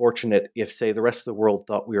very unfortunate if, say, the rest of the world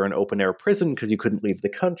thought we were an open-air prison because you couldn't leave the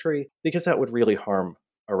country, because that would really harm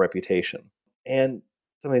our reputation. And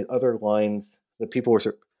some of these other lines that people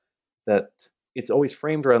were that it's always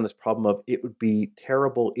framed around this problem of it would be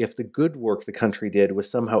terrible if the good work the country did was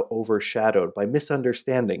somehow overshadowed by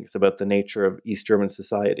misunderstandings about the nature of East German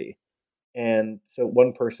society. And so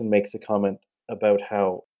one person makes a comment about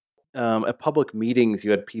how at public meetings,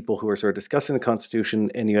 you had people who were sort of discussing the Constitution,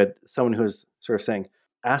 and you had someone who was sort of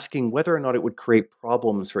asking whether or not it would create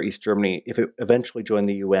problems for East Germany if it eventually joined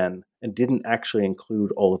the UN and didn't actually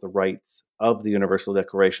include all of the rights of the Universal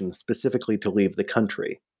Declaration, specifically to leave the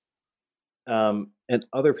country. And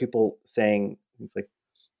other people saying, it's like,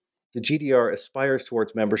 the GDR aspires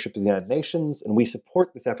towards membership in the United Nations, and we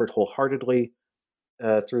support this effort wholeheartedly.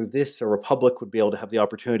 Through this, a republic would be able to have the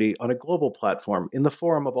opportunity on a global platform in the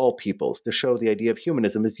forum of all peoples to show the idea of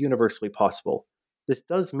humanism is universally possible. This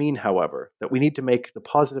does mean, however, that we need to make the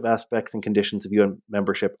positive aspects and conditions of UN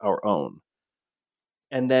membership our own.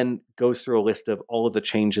 And then goes through a list of all of the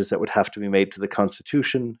changes that would have to be made to the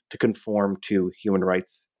Constitution to conform to human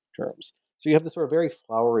rights terms. So you have this sort of very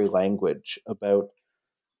flowery language about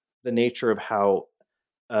the nature of how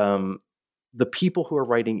the people who are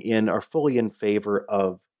writing in are fully in favor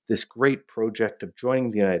of this great project of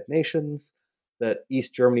joining the United Nations, that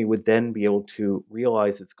East Germany would then be able to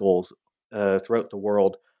realize its goals throughout the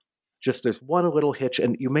world. Just there's one little hitch,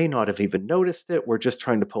 and you may not have even noticed it. We're just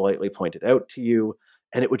trying to politely point it out to you.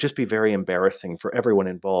 And it would just be very embarrassing for everyone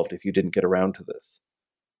involved if you didn't get around to this.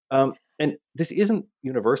 And this isn't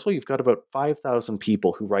universal. You've got about 5,000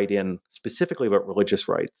 people who write in specifically about religious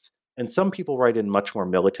rights. And some people write in much more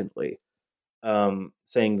militantly,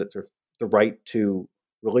 saying that sort of the right to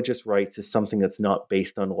religious rights is something that's not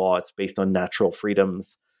based on law. It's based on natural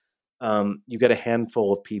freedoms. You get a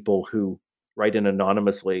handful of people who write in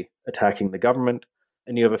anonymously attacking the government,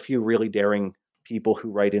 and you have a few really daring people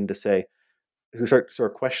who write in to say, who start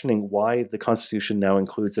sort of questioning why the Constitution now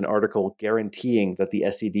includes an article guaranteeing that the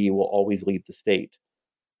SED will always lead the state,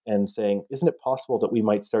 and saying, isn't it possible that we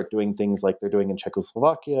might start doing things like they're doing in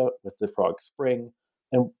Czechoslovakia with the Prague Spring?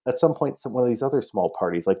 And at some point, one of these other small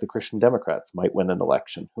parties, like the Christian Democrats, might win an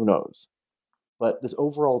election. Who knows? But this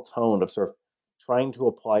overall tone of sort of trying to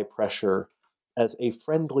apply pressure as a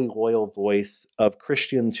friendly, loyal voice of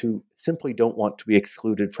Christians who simply don't want to be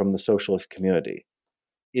excluded from the socialist community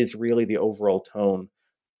is really the overall tone.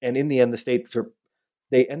 And in the end, the states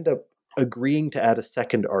they end up agreeing to add a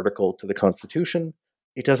second article to the Constitution.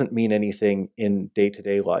 It doesn't mean anything in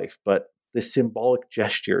day-to-day life, but the symbolic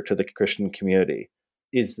gesture to the Christian community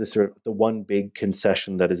is the one big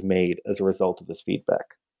concession that is made as a result of this feedback.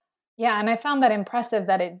 Yeah, and I found that impressive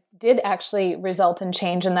that it did actually result in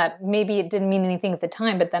change, and that maybe it didn't mean anything at the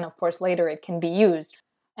time, but then, of course, later it can be used.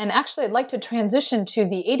 And actually, I'd like to transition to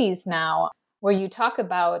the 80s now, where you talk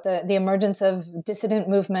about the emergence of dissident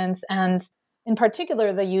movements and, in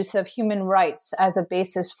particular, the use of human rights as a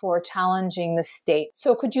basis for challenging the state.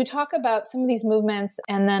 So could you talk about some of these movements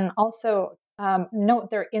and then also note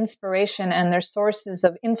their inspiration and their sources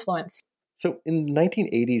of influence? So in the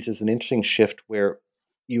 1980s, there's an interesting shift where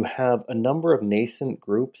you have a number of nascent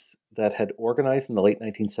groups that had organized in the late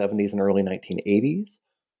 1970s and early 1980s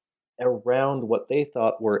around what they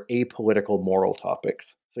thought were apolitical moral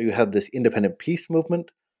topics. So you had this independent peace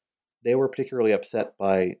movement. They were particularly upset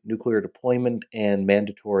by nuclear deployment and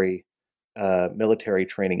mandatory military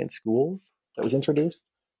training in schools that was introduced.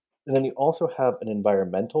 And then you also have an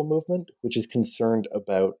environmental movement, which is concerned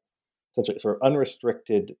about essentially sort of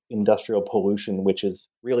unrestricted industrial pollution, which is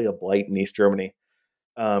really a blight in East Germany.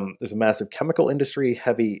 There's a massive chemical industry,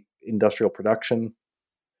 heavy industrial production,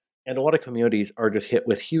 and a lot of communities are just hit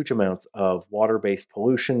with huge amounts of water-based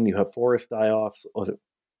pollution. You have forest die-offs,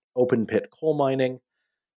 open pit coal mining.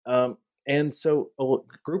 And so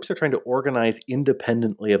groups are trying to organize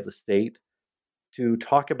independently of the state to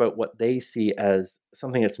talk about what they see as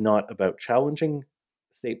something that's not about challenging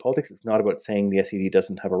state politics. It's not about saying the SED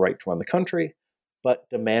doesn't have a right to run the country, but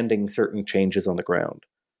demanding certain changes on the ground.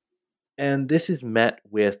 And this is met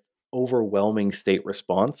with overwhelming state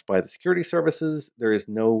response by the security services. There is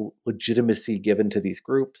no legitimacy given to these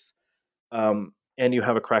groups. And you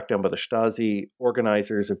have a crackdown by the Stasi,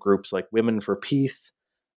 organizers of groups like Women for Peace,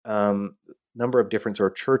 number of different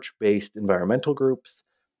sort of church-based environmental groups,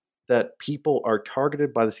 that people are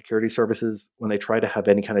targeted by the security services when they try to have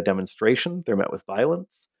any kind of demonstration. They're met with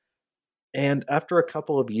violence. And after a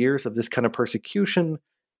couple of years of this kind of persecution,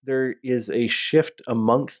 there is a shift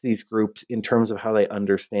amongst these groups in terms of how they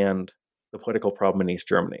understand the political problem in East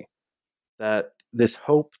Germany. That this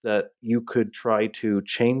hope that you could try to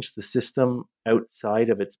change the system outside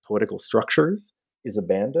of its political structures is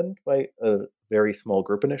abandoned by a very small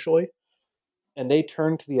group initially. And they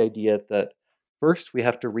turn to the idea that first we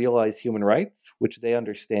have to realize human rights, which they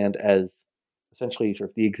understand as essentially sort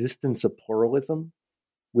of the existence of pluralism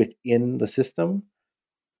within the system.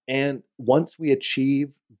 And once we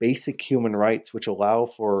achieve basic human rights, which allow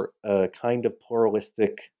for a kind of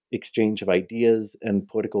pluralistic exchange of ideas and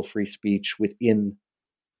political free speech within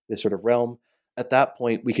this sort of realm, at that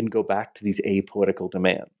point, we can go back to these apolitical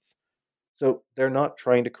demands. So they're not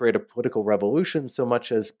trying to create a political revolution so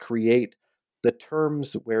much as create the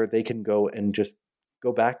terms where they can go and just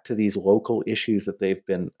go back to these local issues that they've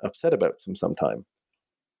been upset about some time.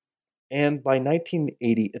 And by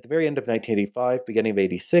 1980, at the very end of 1985, beginning of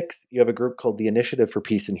 86, you have a group called the Initiative for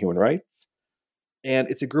Peace and Human Rights. And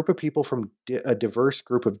it's a group of people from a diverse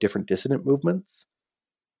group of different dissident movements.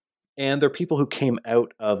 And they're people who came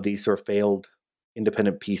out of these sort of failed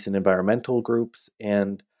independent peace and environmental groups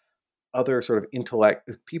and other sort of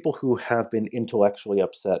people who have been intellectually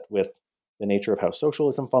upset with the nature of how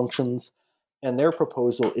socialism functions. And their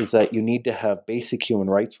proposal is that you need to have basic human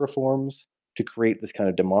rights reforms to create this kind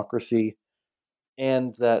of democracy.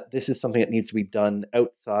 and that this is something that needs to be done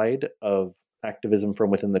outside of activism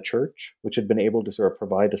from within the church, which had been able to sort of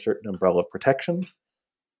provide a certain umbrella of protection.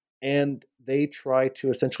 And they try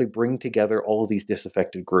to essentially bring together all of these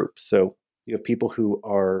disaffected groups. So you have people who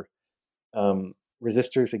are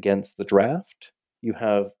resistors against the draft. You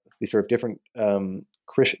have these sort of different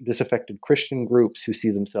disaffected Christian groups who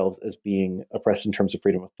see themselves as being oppressed in terms of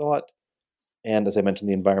freedom of thought. And as I mentioned,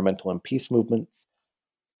 the environmental and peace movements.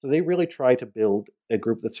 So they really try to build a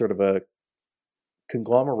group that's sort of a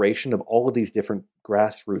conglomeration of all of these different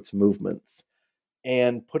grassroots movements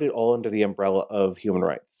and put it all under the umbrella of human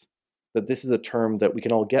rights. That this is a term that we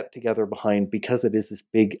can all get together behind because it is this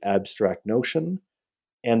big abstract notion,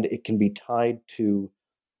 and it can be tied to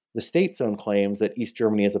the state's own claims that East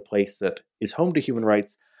Germany is a place that is home to human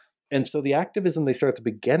rights. And so the activism they start at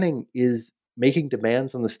the beginning is making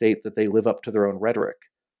demands on the state that they live up to their own rhetoric,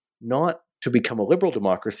 not to become a liberal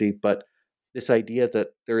democracy, but this idea that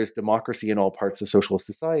there is democracy in all parts of socialist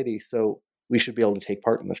society, so we should be able to take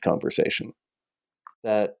part in this conversation.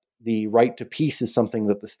 That the right to peace is something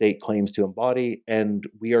that the state claims to embody, and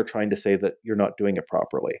we are trying to say that you're not doing it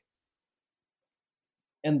properly.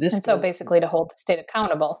 And so basically to hold the state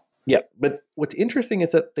accountable. Yeah, but what's interesting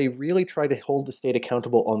is that they really try to hold the state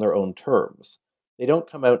accountable on their own terms. They don't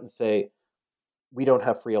come out and say, we don't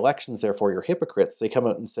have free elections, therefore you're hypocrites. They come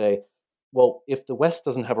out and say, well, if the West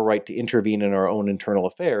doesn't have a right to intervene in our own internal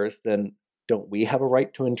affairs, then don't we have a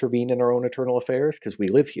right to intervene in our own internal affairs because we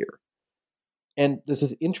live here? And this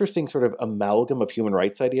is interesting sort of amalgam of human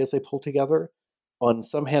rights ideas they pull together. On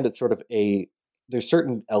some hand, it's sort of there's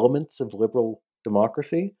certain elements of liberal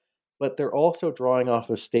democracy, but they're also drawing off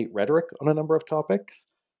of state rhetoric on a number of topics.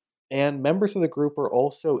 And members of the group are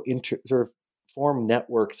also sort of form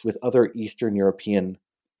networks with other Eastern European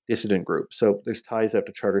dissident groups. So there's ties out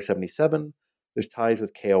to Charter 77, there's ties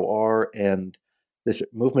with KOR and this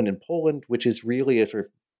movement in Poland, which is really a sort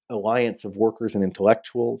of alliance of workers and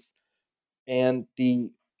intellectuals. And the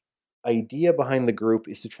idea behind the group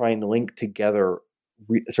is to try and link together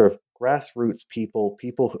sort of grassroots people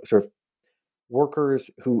who, sort of workers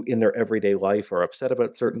who in their everyday life are upset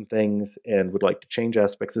about certain things and would like to change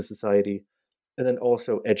aspects of society, and then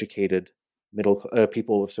also educated middle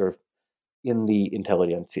people sort of in the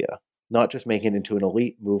intelligentsia, not just making it into an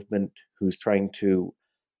elite movement who's trying to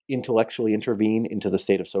intellectually intervene into the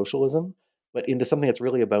state of socialism, but into something that's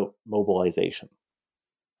really about mobilization.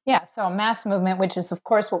 Yeah, so a mass movement, which is, of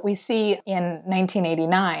course, what we see in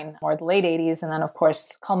 1989 or the late 80s, and then, of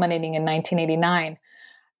course, culminating in 1989.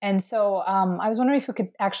 And so I was wondering if we could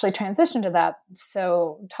actually transition to that.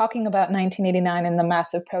 So talking about 1989 and the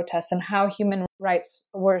massive protests and how human rights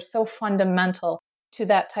were so fundamental to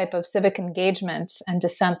that type of civic engagement and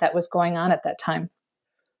dissent that was going on at that time.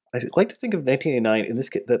 I like to think of 1989 in this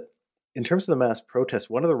that in terms of the mass protests,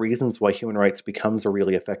 one of the reasons why human rights becomes a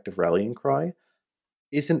really effective rallying cry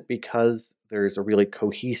isn't because there's a really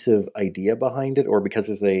cohesive idea behind it or because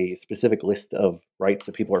there's a specific list of rights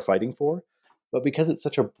that people are fighting for, but because it's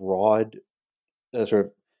such a broad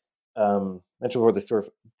mentioned before, this sort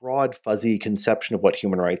of broad, fuzzy conception of what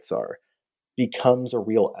human rights are becomes a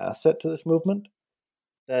real asset to this movement,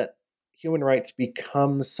 that human rights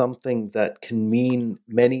become something that can mean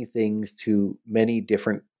many things to many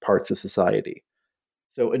different parts of society.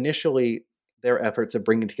 So initially, their efforts of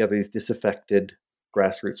bringing together these disaffected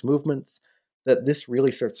grassroots movements, that this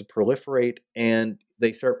really starts to proliferate, and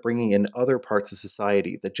they start bringing in other parts of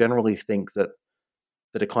society that generally think that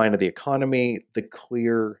the decline of the economy, the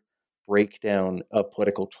clear breakdown of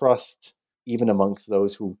political trust, even amongst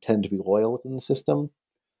those who tend to be loyal within the system,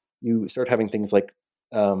 you start having things like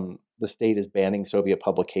the state is banning Soviet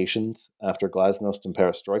publications after Glasnost and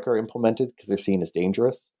Perestroika are implemented because they're seen as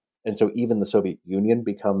dangerous. And so even the Soviet Union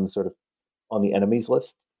becomes sort of on the enemies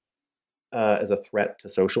list as a threat to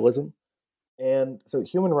socialism. And so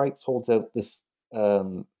human rights holds out this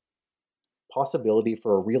possibility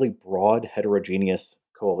for a really broad, heterogeneous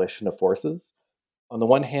coalition of forces. On the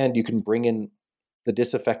one hand, you can bring in the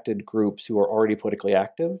disaffected groups who are already politically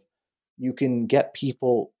active. You can get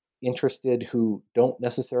people interested who don't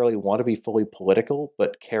necessarily want to be fully political,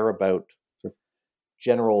 but care about sort of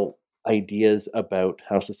general ideas about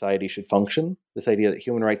how society should function. This idea that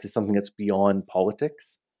human rights is something that's beyond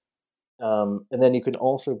politics. And then you can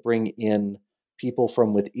also bring in people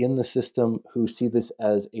from within the system who see this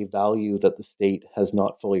as a value that the state has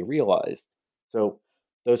not fully realized. So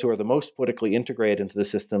those who are the most politically integrated into the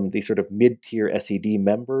system, these sort of mid-tier SED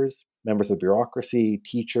members of bureaucracy,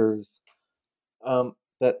 teachers,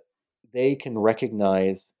 that they can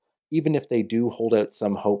recognize, even if they do hold out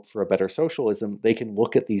some hope for a better socialism, they can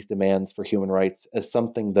look at these demands for human rights as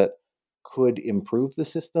something that could improve the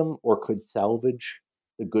system or could salvage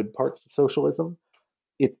the good parts of socialism,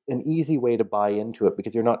 it's an easy way to buy into it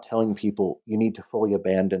because you're not telling people you need to fully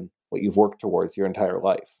abandon what you've worked towards your entire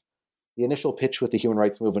life. The initial pitch with the human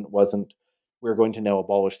rights movement wasn't, we're going to now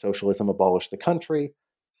abolish socialism, abolish the country,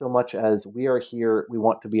 so much as we are here, we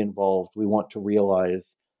want to be involved, we want to realize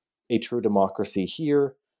a true democracy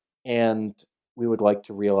here, and we would like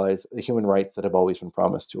to realize the human rights that have always been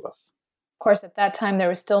promised to us. Of course, at that time, there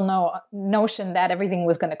was still no notion that everything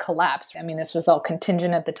was going to collapse. I mean, this was all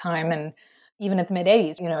contingent at the time. And even at the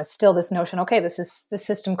mid-'80s, it's still this notion, okay, this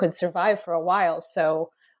system could survive for a while, so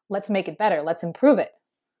let's make it better, let's improve it.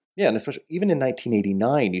 Yeah, and especially even in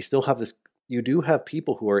 1989, you do have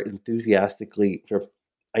people who are enthusiastically sort of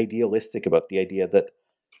idealistic about the idea that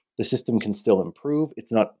the system can still improve.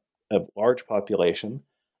 It's not a large population,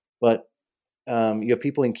 but you have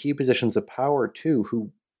people in key positions of power too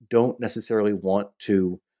who don't necessarily want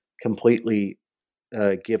to completely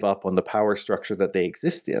give up on the power structure that they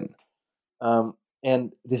exist in.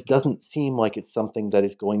 And this doesn't seem like it's something that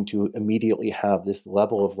is going to immediately have this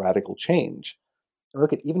level of radical change.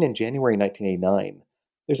 Look at even in January 1989,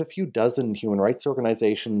 there's a few dozen human rights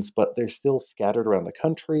organizations, but they're still scattered around the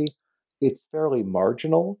country. It's fairly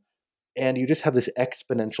marginal, and you just have this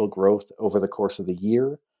exponential growth over the course of the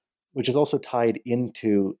year, which is also tied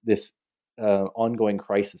into this ongoing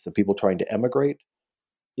crisis of people trying to emigrate.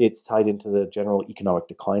 It's tied into the general economic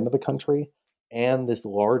decline of the country and this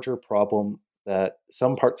larger problem that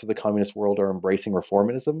some parts of the communist world are embracing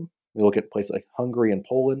reformism. We look at places like Hungary and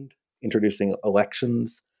Poland introducing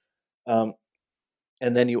elections.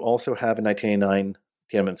 And then you also have in 1989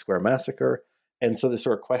 Tiananmen Square massacre. And so this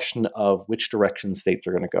sort of question of which direction states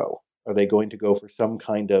are going to go. Are they going to go for some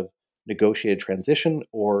kind of negotiated transition,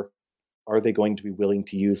 or are they going to be willing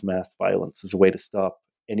to use mass violence as a way to stop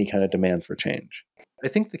any kind of demands for change? I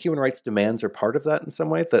think the human rights demands are part of that in some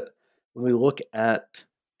way, that when we look at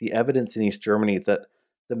the evidence in East Germany that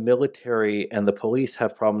the military and the police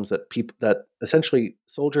have problems that essentially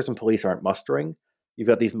soldiers and police aren't mustering. You've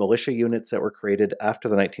got these militia units that were created after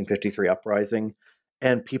the 1953 uprising,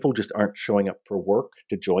 and people just aren't showing up for work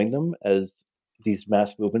to join them as these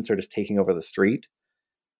mass movements are just taking over the street.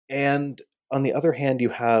 And on the other hand, you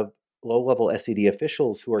have low-level SED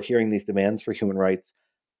officials who are hearing these demands for human rights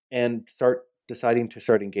and deciding to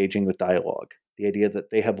start engaging with dialogue, the idea that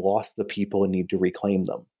they have lost the people and need to reclaim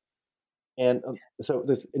them. And so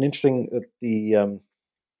there's an interesting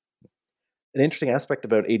aspect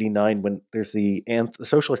about 89 when there's the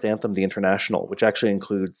socialist anthem, the International, which actually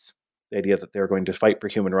includes the idea that they're going to fight for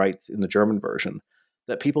human rights in the German version,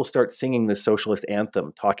 that people start singing this socialist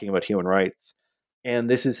anthem talking about human rights. And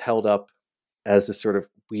this is held up as a sort of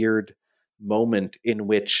weird moment in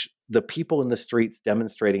which the people in the streets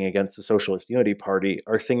demonstrating against the Socialist Unity Party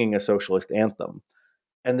are singing a socialist anthem.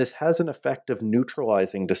 And this has an effect of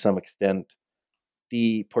neutralizing, to some extent,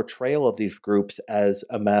 the portrayal of these groups as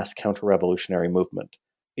a mass counter-revolutionary movement.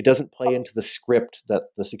 It doesn't play into the script that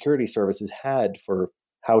the security services had for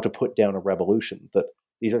how to put down a revolution, that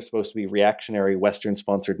these are supposed to be reactionary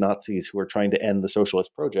Western-sponsored Nazis who are trying to end the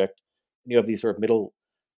socialist project. And you have these sort of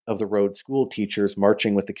middle-of-the-road school teachers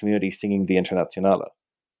marching with the community singing the Internationale.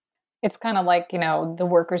 It's kind of like, the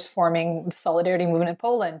workers forming the Solidarity movement in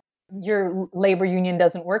Poland. Your labor union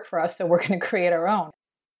doesn't work for us, so we're going to create our own.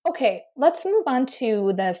 Okay, let's move on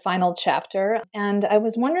to the final chapter. And I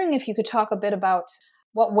was wondering if you could talk a bit about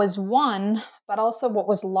what was won, but also what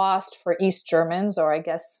was lost for East Germans, or I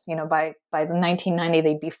guess, by the 1990,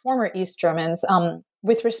 they'd be former East Germans,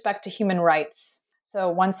 with respect to human rights. So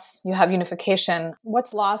once you have unification,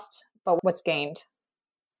 what's lost, but what's gained?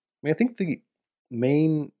 I think the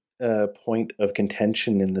main point of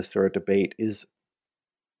contention in this sort of debate is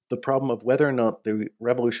the problem of whether or not the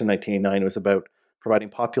revolution in 1989 was about providing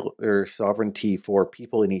popular sovereignty for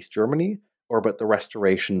people in East Germany or about the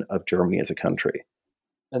restoration of Germany as a country.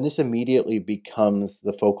 And this immediately becomes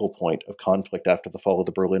the focal point of conflict after the fall of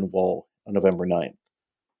the Berlin Wall on November 9th.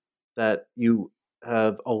 That you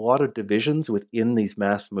have a lot of divisions within these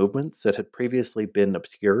mass movements that had previously been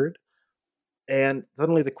obscured. And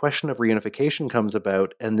suddenly the question of reunification comes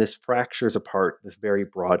about, and this fractures apart this very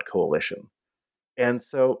broad coalition. And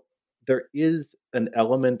so there is an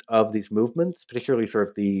element of these movements, particularly sort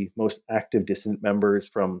of the most active dissident members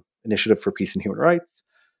from Initiative for Peace and Human Rights.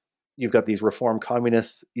 You've got these reform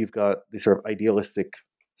communists. You've got these sort of idealistic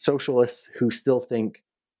socialists who still think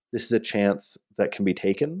this is a chance that can be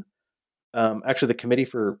taken. Actually, the Committee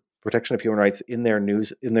for Protection of Human Rights, in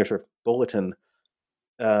their sort of bulletin,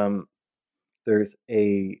 there's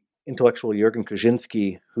a intellectual, Jürgen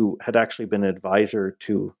Kaczynski, who had actually been an advisor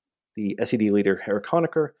to the SED leader, Herr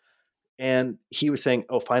Honecker, And he was saying,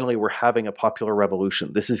 oh, finally, we're having a popular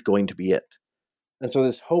revolution. This is going to be it. And so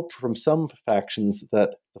there's hope from some factions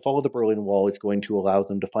that the fall of the Berlin Wall is going to allow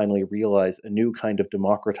them to finally realize a new kind of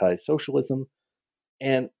democratized socialism.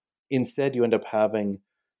 And instead, you end up having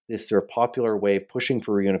this sort of popular wave pushing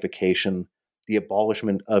for reunification, the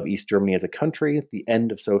abolishment of East Germany as a country, the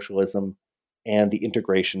end of socialism, and the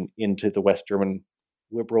integration into the West German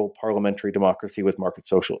liberal parliamentary democracy with market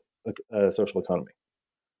social economy.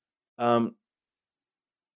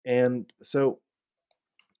 And so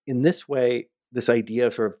in this way, this idea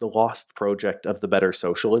of sort of the lost project of the better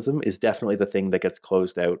socialism is definitely the thing that gets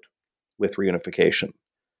closed out with reunification.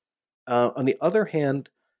 On the other hand,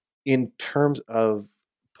 in terms of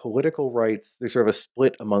political rights, there's sort of a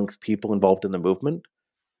split amongst people involved in the movement.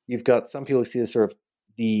 You've got some people who see this sort of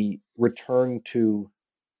the return to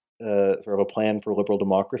sort of a plan for liberal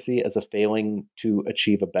democracy as a failing to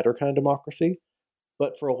achieve a better kind of democracy.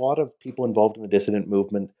 But for a lot of people involved in the dissident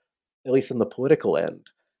movement, at least on the political end,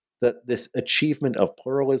 that this achievement of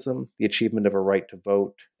pluralism, the achievement of a right to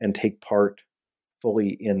vote and take part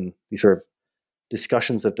fully in these sort of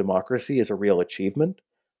discussions of democracy is a real achievement.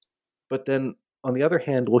 But then, on the other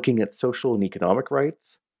hand, looking at social and economic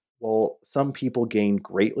rights, while some people gain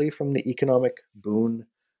greatly from the economic boon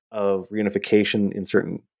of reunification in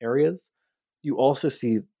certain areas, you also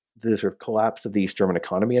see the sort of collapse of the East German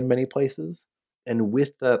economy in many places. And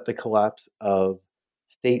with that, the collapse of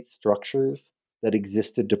state structures that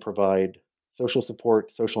existed to provide social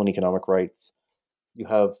support, social and economic rights. You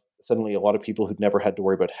have suddenly a lot of people who'd never had to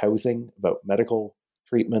worry about housing, about medical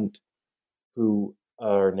treatment, who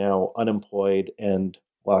are now unemployed and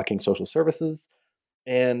lacking social services.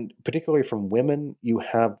 And particularly from women, you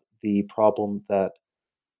have the problem that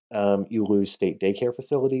you lose state daycare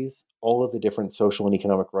facilities, all of the different social and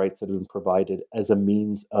economic rights that have been provided as a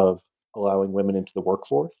means of allowing women into the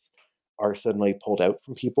workforce are suddenly pulled out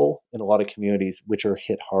from people in a lot of communities which are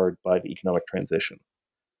hit hard by the economic transition.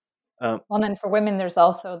 Well, then for women, there's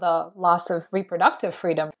also the loss of reproductive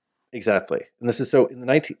freedom. Exactly. And this is so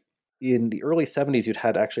in the early 70s, you'd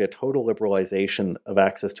had actually a total liberalization of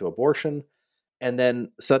access to abortion. And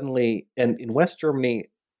then suddenly, and in West Germany,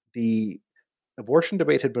 the abortion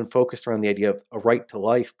debate had been focused around the idea of a right to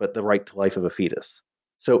life, but the right to life of a fetus.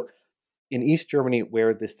 So in East Germany,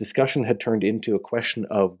 where this discussion had turned into a question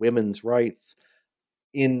of women's rights,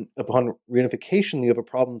 upon reunification, you have a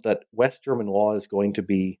problem that West German law is going to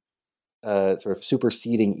be sort of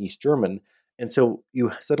superseding East German. And so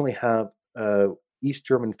you suddenly have East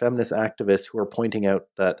German feminist activists who are pointing out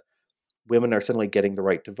that women are suddenly getting the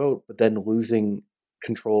right to vote, but then losing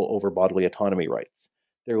control over bodily autonomy rights.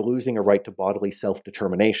 They're losing a right to bodily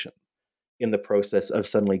self-determination in the process of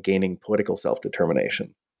suddenly gaining political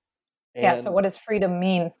self-determination. So what does freedom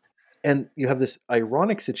mean? And you have this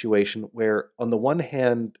ironic situation where, on the one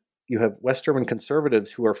hand, you have West German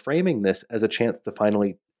conservatives who are framing this as a chance to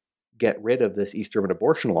finally get rid of this East German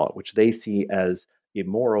abortion law, which they see as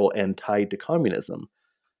immoral and tied to communism.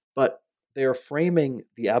 But they're framing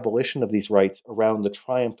the abolition of these rights around the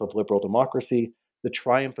triumph of liberal democracy, the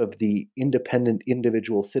triumph of the independent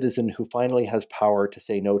individual citizen who finally has power to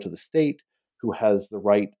say no to the state, who has the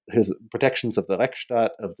right, his protections of the Rechtsstaat,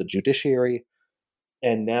 of the judiciary,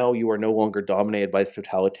 and now you are no longer dominated by this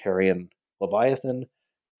totalitarian Leviathan.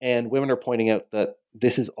 And women are pointing out that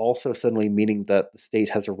this is also suddenly meaning that the state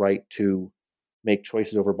has a right to make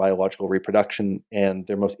choices over biological reproduction and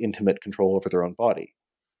their most intimate control over their own body.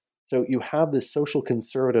 So you have this social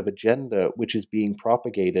conservative agenda which is being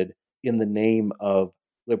propagated in the name of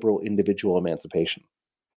liberal individual emancipation.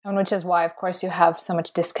 And which is why, of course, you have so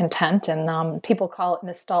much discontent, and people call it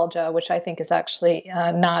nostalgia, which I think is actually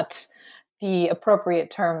not the appropriate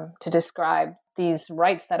term to describe these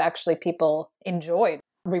rights that actually people enjoyed,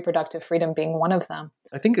 reproductive freedom being one of them.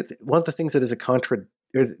 I think it's one of the things that is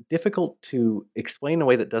it's difficult to explain in a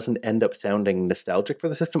way that doesn't end up sounding nostalgic for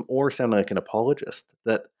the system or sound like an apologist,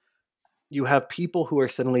 that you have people who are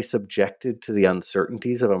suddenly subjected to the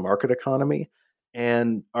uncertainties of a market economy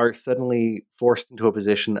and are suddenly forced into a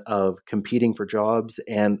position of competing for jobs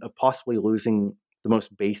and of possibly losing the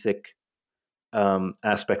most basic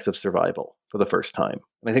aspects of survival for the first time.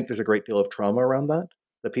 And I think there's a great deal of trauma around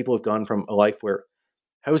that people have gone from a life where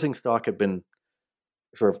housing stock had been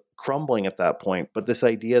sort of crumbling at that point, but this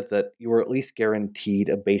idea that you were at least guaranteed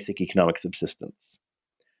a basic economic subsistence.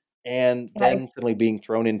 And then suddenly being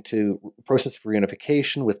thrown into a process of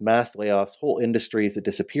reunification with mass layoffs, whole industries that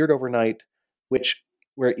disappeared overnight,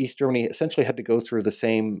 where East Germany essentially had to go through the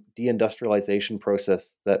same deindustrialization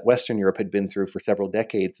process that Western Europe had been through for several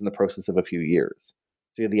decades in the process of a few years.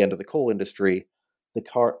 So you had the end of the coal industry, the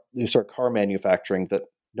car manufacturing that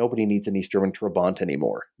nobody needs an East German Trabant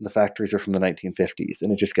anymore. And the factories are from the 1950s,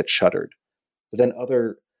 and it just gets shuttered. But then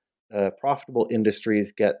other profitable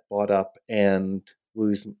industries get bought up and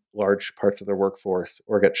lose large parts of their workforce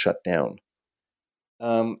or get shut down.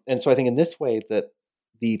 And so I think in this way that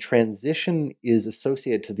the transition is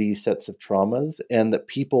associated to these sets of traumas, and that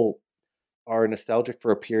people are nostalgic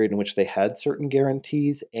for a period in which they had certain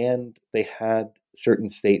guarantees and they had certain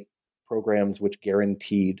state programs which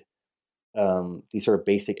guaranteed these sort of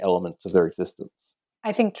basic elements of their existence.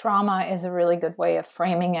 I think trauma is a really good way of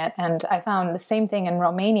framing it. And I found the same thing in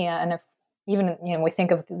Romania. And if even, we think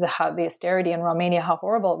of the austerity in Romania, how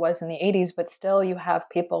horrible it was in the 80s, but still you have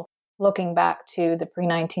people looking back to the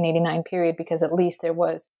pre-1989 period because at least there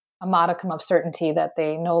was a modicum of certainty that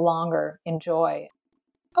they no longer enjoy.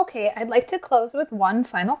 Okay, I'd like to close with one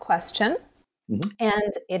final question. Mm-hmm.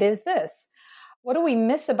 And it is this. What do we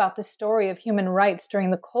miss about the story of human rights during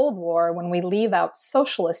the Cold War when we leave out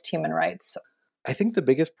socialist human rights? I think the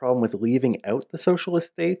biggest problem with leaving out the socialist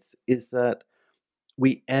states is that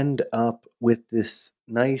we end up with this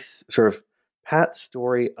nice sort of pat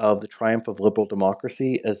story of the triumph of liberal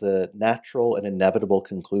democracy as a natural and inevitable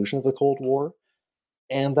conclusion of the Cold War.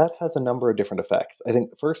 And that has a number of different effects. I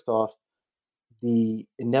think, first off, the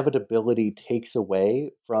inevitability takes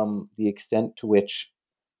away from the extent to which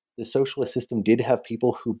the socialist system did have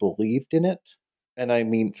people who believed in it. And I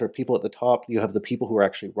mean, sort of people at the top, you have the people who are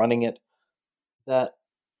actually running it, that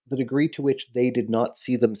the degree to which they did not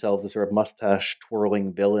see themselves as sort of mustache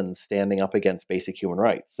twirling villains standing up against basic human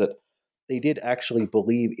rights, that they did actually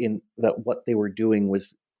believe in that what they were doing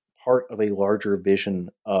was part of a larger vision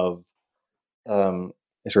of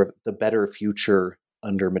sort of the better future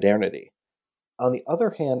under modernity. On the other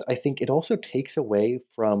hand, I think it also takes away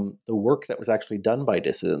from the work that was actually done by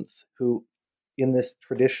dissidents who, in this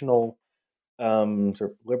traditional sort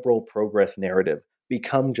of liberal progress narrative,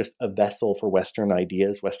 become just a vessel for Western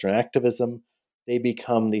ideas, Western activism. They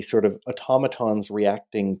become these sort of automatons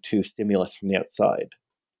reacting to stimulus from the outside.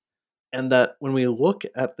 And that when we look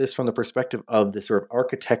at this from the perspective of this sort of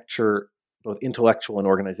architecture, both intellectual and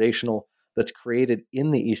organizational, that's created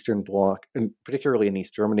in the Eastern Bloc, and particularly in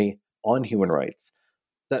East Germany, on human rights,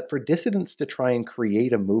 that for dissidents to try and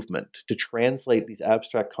create a movement, to translate these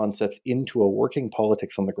abstract concepts into a working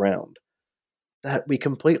politics on the ground, that we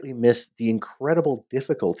completely miss the incredible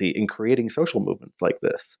difficulty in creating social movements like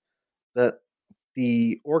this. That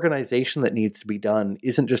the organization that needs to be done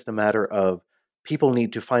isn't just a matter of people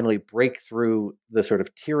need to finally break through the sort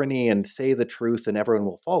of tyranny and say the truth and everyone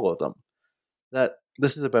will follow them. That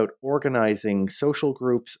this is about organizing social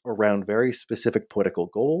groups around very specific political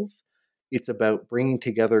goals. It's about bringing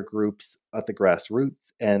together groups at the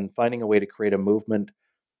grassroots and finding a way to create a movement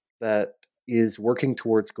that is working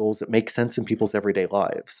towards goals that make sense in people's everyday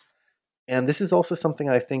lives. And this is also something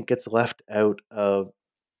I think gets left out of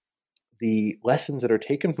the lessons that are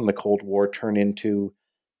taken from the Cold War, turn into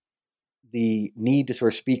the need to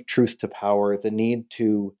sort of speak truth to power, the need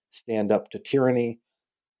to stand up to tyranny.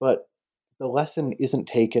 But the lesson isn't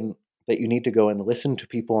taken that you need to go and listen to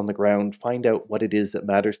people on the ground, find out what it is that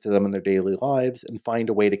matters to them in their daily lives, and find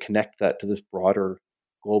a way to connect that to this broader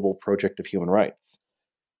global project of human rights.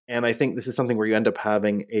 And I think this is something where you end up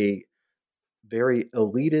having a very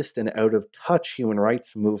elitist and out of touch human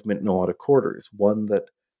rights movement in a lot of quarters, one that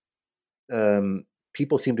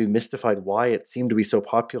people seem to be mystified why it seemed to be so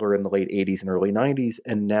popular in the late 80s and early 90s,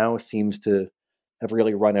 and now seems to have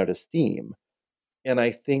really run out of steam. And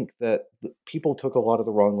I think that people took a lot of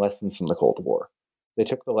the wrong lessons from the Cold War. They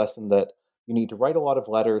took the lesson that you need to write a lot of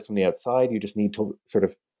letters from the outside. You just need to sort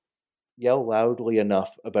of yell loudly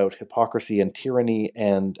enough about hypocrisy and tyranny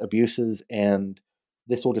and abuses, and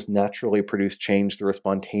this will just naturally produce change through a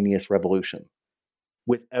spontaneous revolution,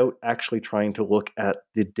 without actually trying to look at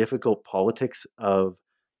the difficult politics of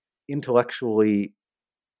intellectually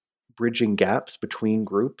bridging gaps between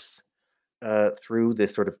groups through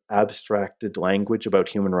this sort of abstracted language about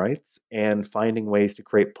human rights, and finding ways to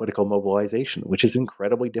create political mobilization, which is an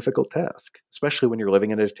incredibly difficult task, especially when you're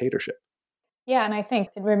living in a dictatorship. Yeah, and I think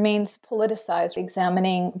it remains politicized,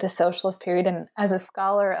 examining the socialist period. And as a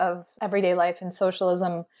scholar of everyday life and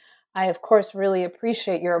socialism, I, of course, really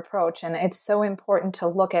appreciate your approach. And it's so important to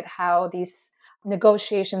look at how these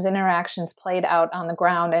negotiations, interactions played out on the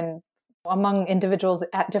ground and among individuals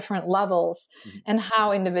at different levels, and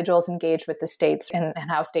how individuals engage with the states, and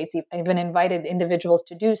how states even invited individuals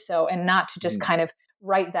to do so, and not to just kind of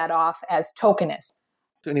write that off as tokenist.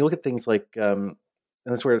 So when you look at things like, and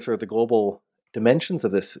that's where sort of the global dimensions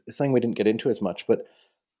of this is something we didn't get into as much, but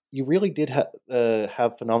you really did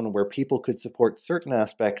have phenomena where people could support certain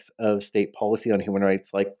aspects of state policy on human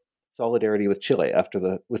rights, like solidarity with Chile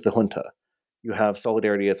with the junta. You have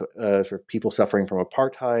solidarity with sort of people suffering from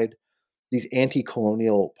apartheid, these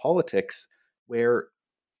anti-colonial politics where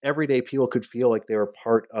everyday people could feel like they were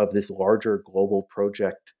part of this larger global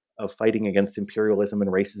project of fighting against imperialism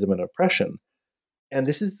and racism and oppression. And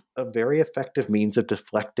this is a very effective means of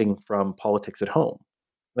deflecting from politics at home.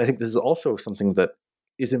 And I think this is also something that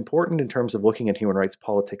is important in terms of looking at human rights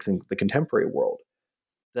politics in the contemporary world,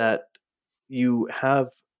 that you have,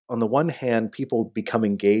 on the one hand, people become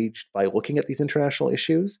engaged by looking at these international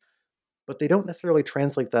issues, but they don't necessarily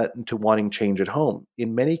translate that into wanting change at home.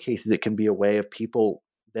 In many cases, it can be a way of people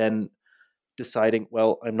then deciding,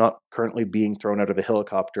 well, I'm not currently being thrown out of a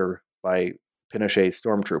helicopter by Pinochet's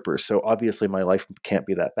stormtroopers, so obviously my life can't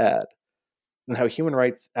be that bad. And how human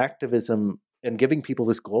rights activism and giving people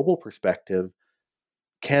this global perspective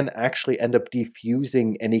can actually end up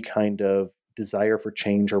defusing any kind of desire for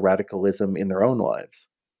change or radicalism in their own lives,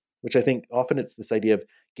 which I think often it's this idea of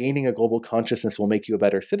gaining a global consciousness will make you a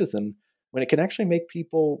better citizen, when it can actually make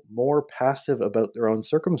people more passive about their own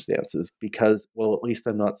circumstances because, well, at least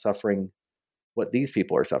I'm not suffering what these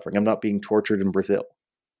people are suffering. I'm not being tortured in Brazil.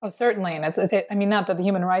 Oh, certainly. And not that the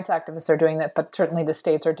human rights activists are doing that, but certainly the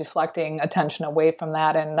states are deflecting attention away from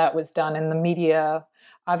that. And that was done in the media,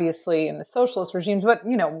 obviously, in the socialist regimes. But,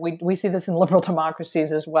 we see this in liberal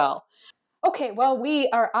democracies as well. Okay, well, we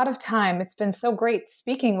are out of time. It's been so great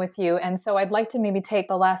speaking with you. And so I'd like to maybe take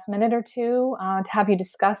the last minute or two to have you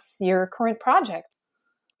discuss your current project.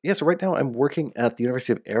 Yeah, so right now I'm working at the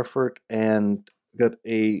University of Erfurt and got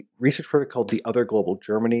a research project called The Other Global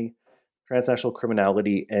Germany, Transnational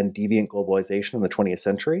Criminality and Deviant Globalization in the 20th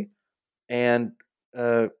Century. And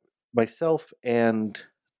myself and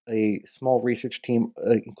a small research team,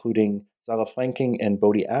 including Sarah Franking and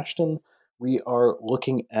Bodhi Ashton, we are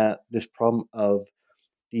looking at this problem of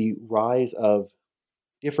the rise of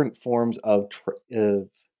different forms of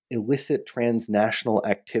illicit transnational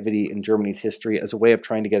activity in Germany's history as a way of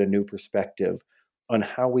trying to get a new perspective on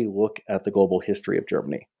how we look at the global history of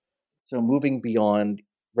Germany. So moving beyond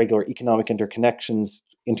regular economic interconnections,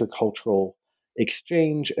 intercultural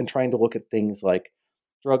exchange, and trying to look at things like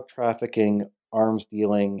drug trafficking, arms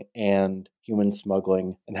dealing, and human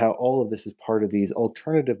smuggling, and how all of this is part of these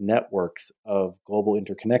alternative networks of global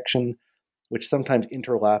interconnection, which sometimes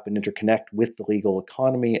interlap and interconnect with the legal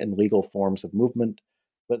economy and legal forms of movement,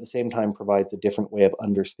 but at the same time provides a different way of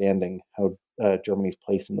understanding how Germany's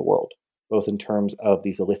place in the world, both in terms of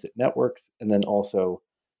these illicit networks and then also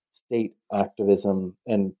state activism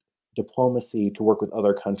and diplomacy to work with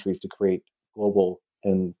other countries to create global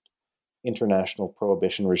and international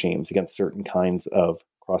prohibition regimes against certain kinds of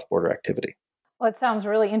cross-border activity. Well, it sounds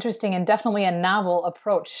really interesting and definitely a novel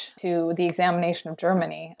approach to the examination of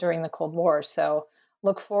Germany during the Cold War. So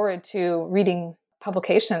look forward to reading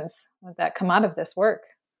publications that come out of this work.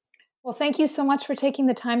 Well, thank you so much for taking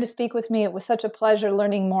the time to speak with me. It was such a pleasure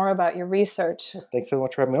learning more about your research. Thanks so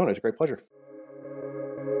much for having me on. It was a great pleasure.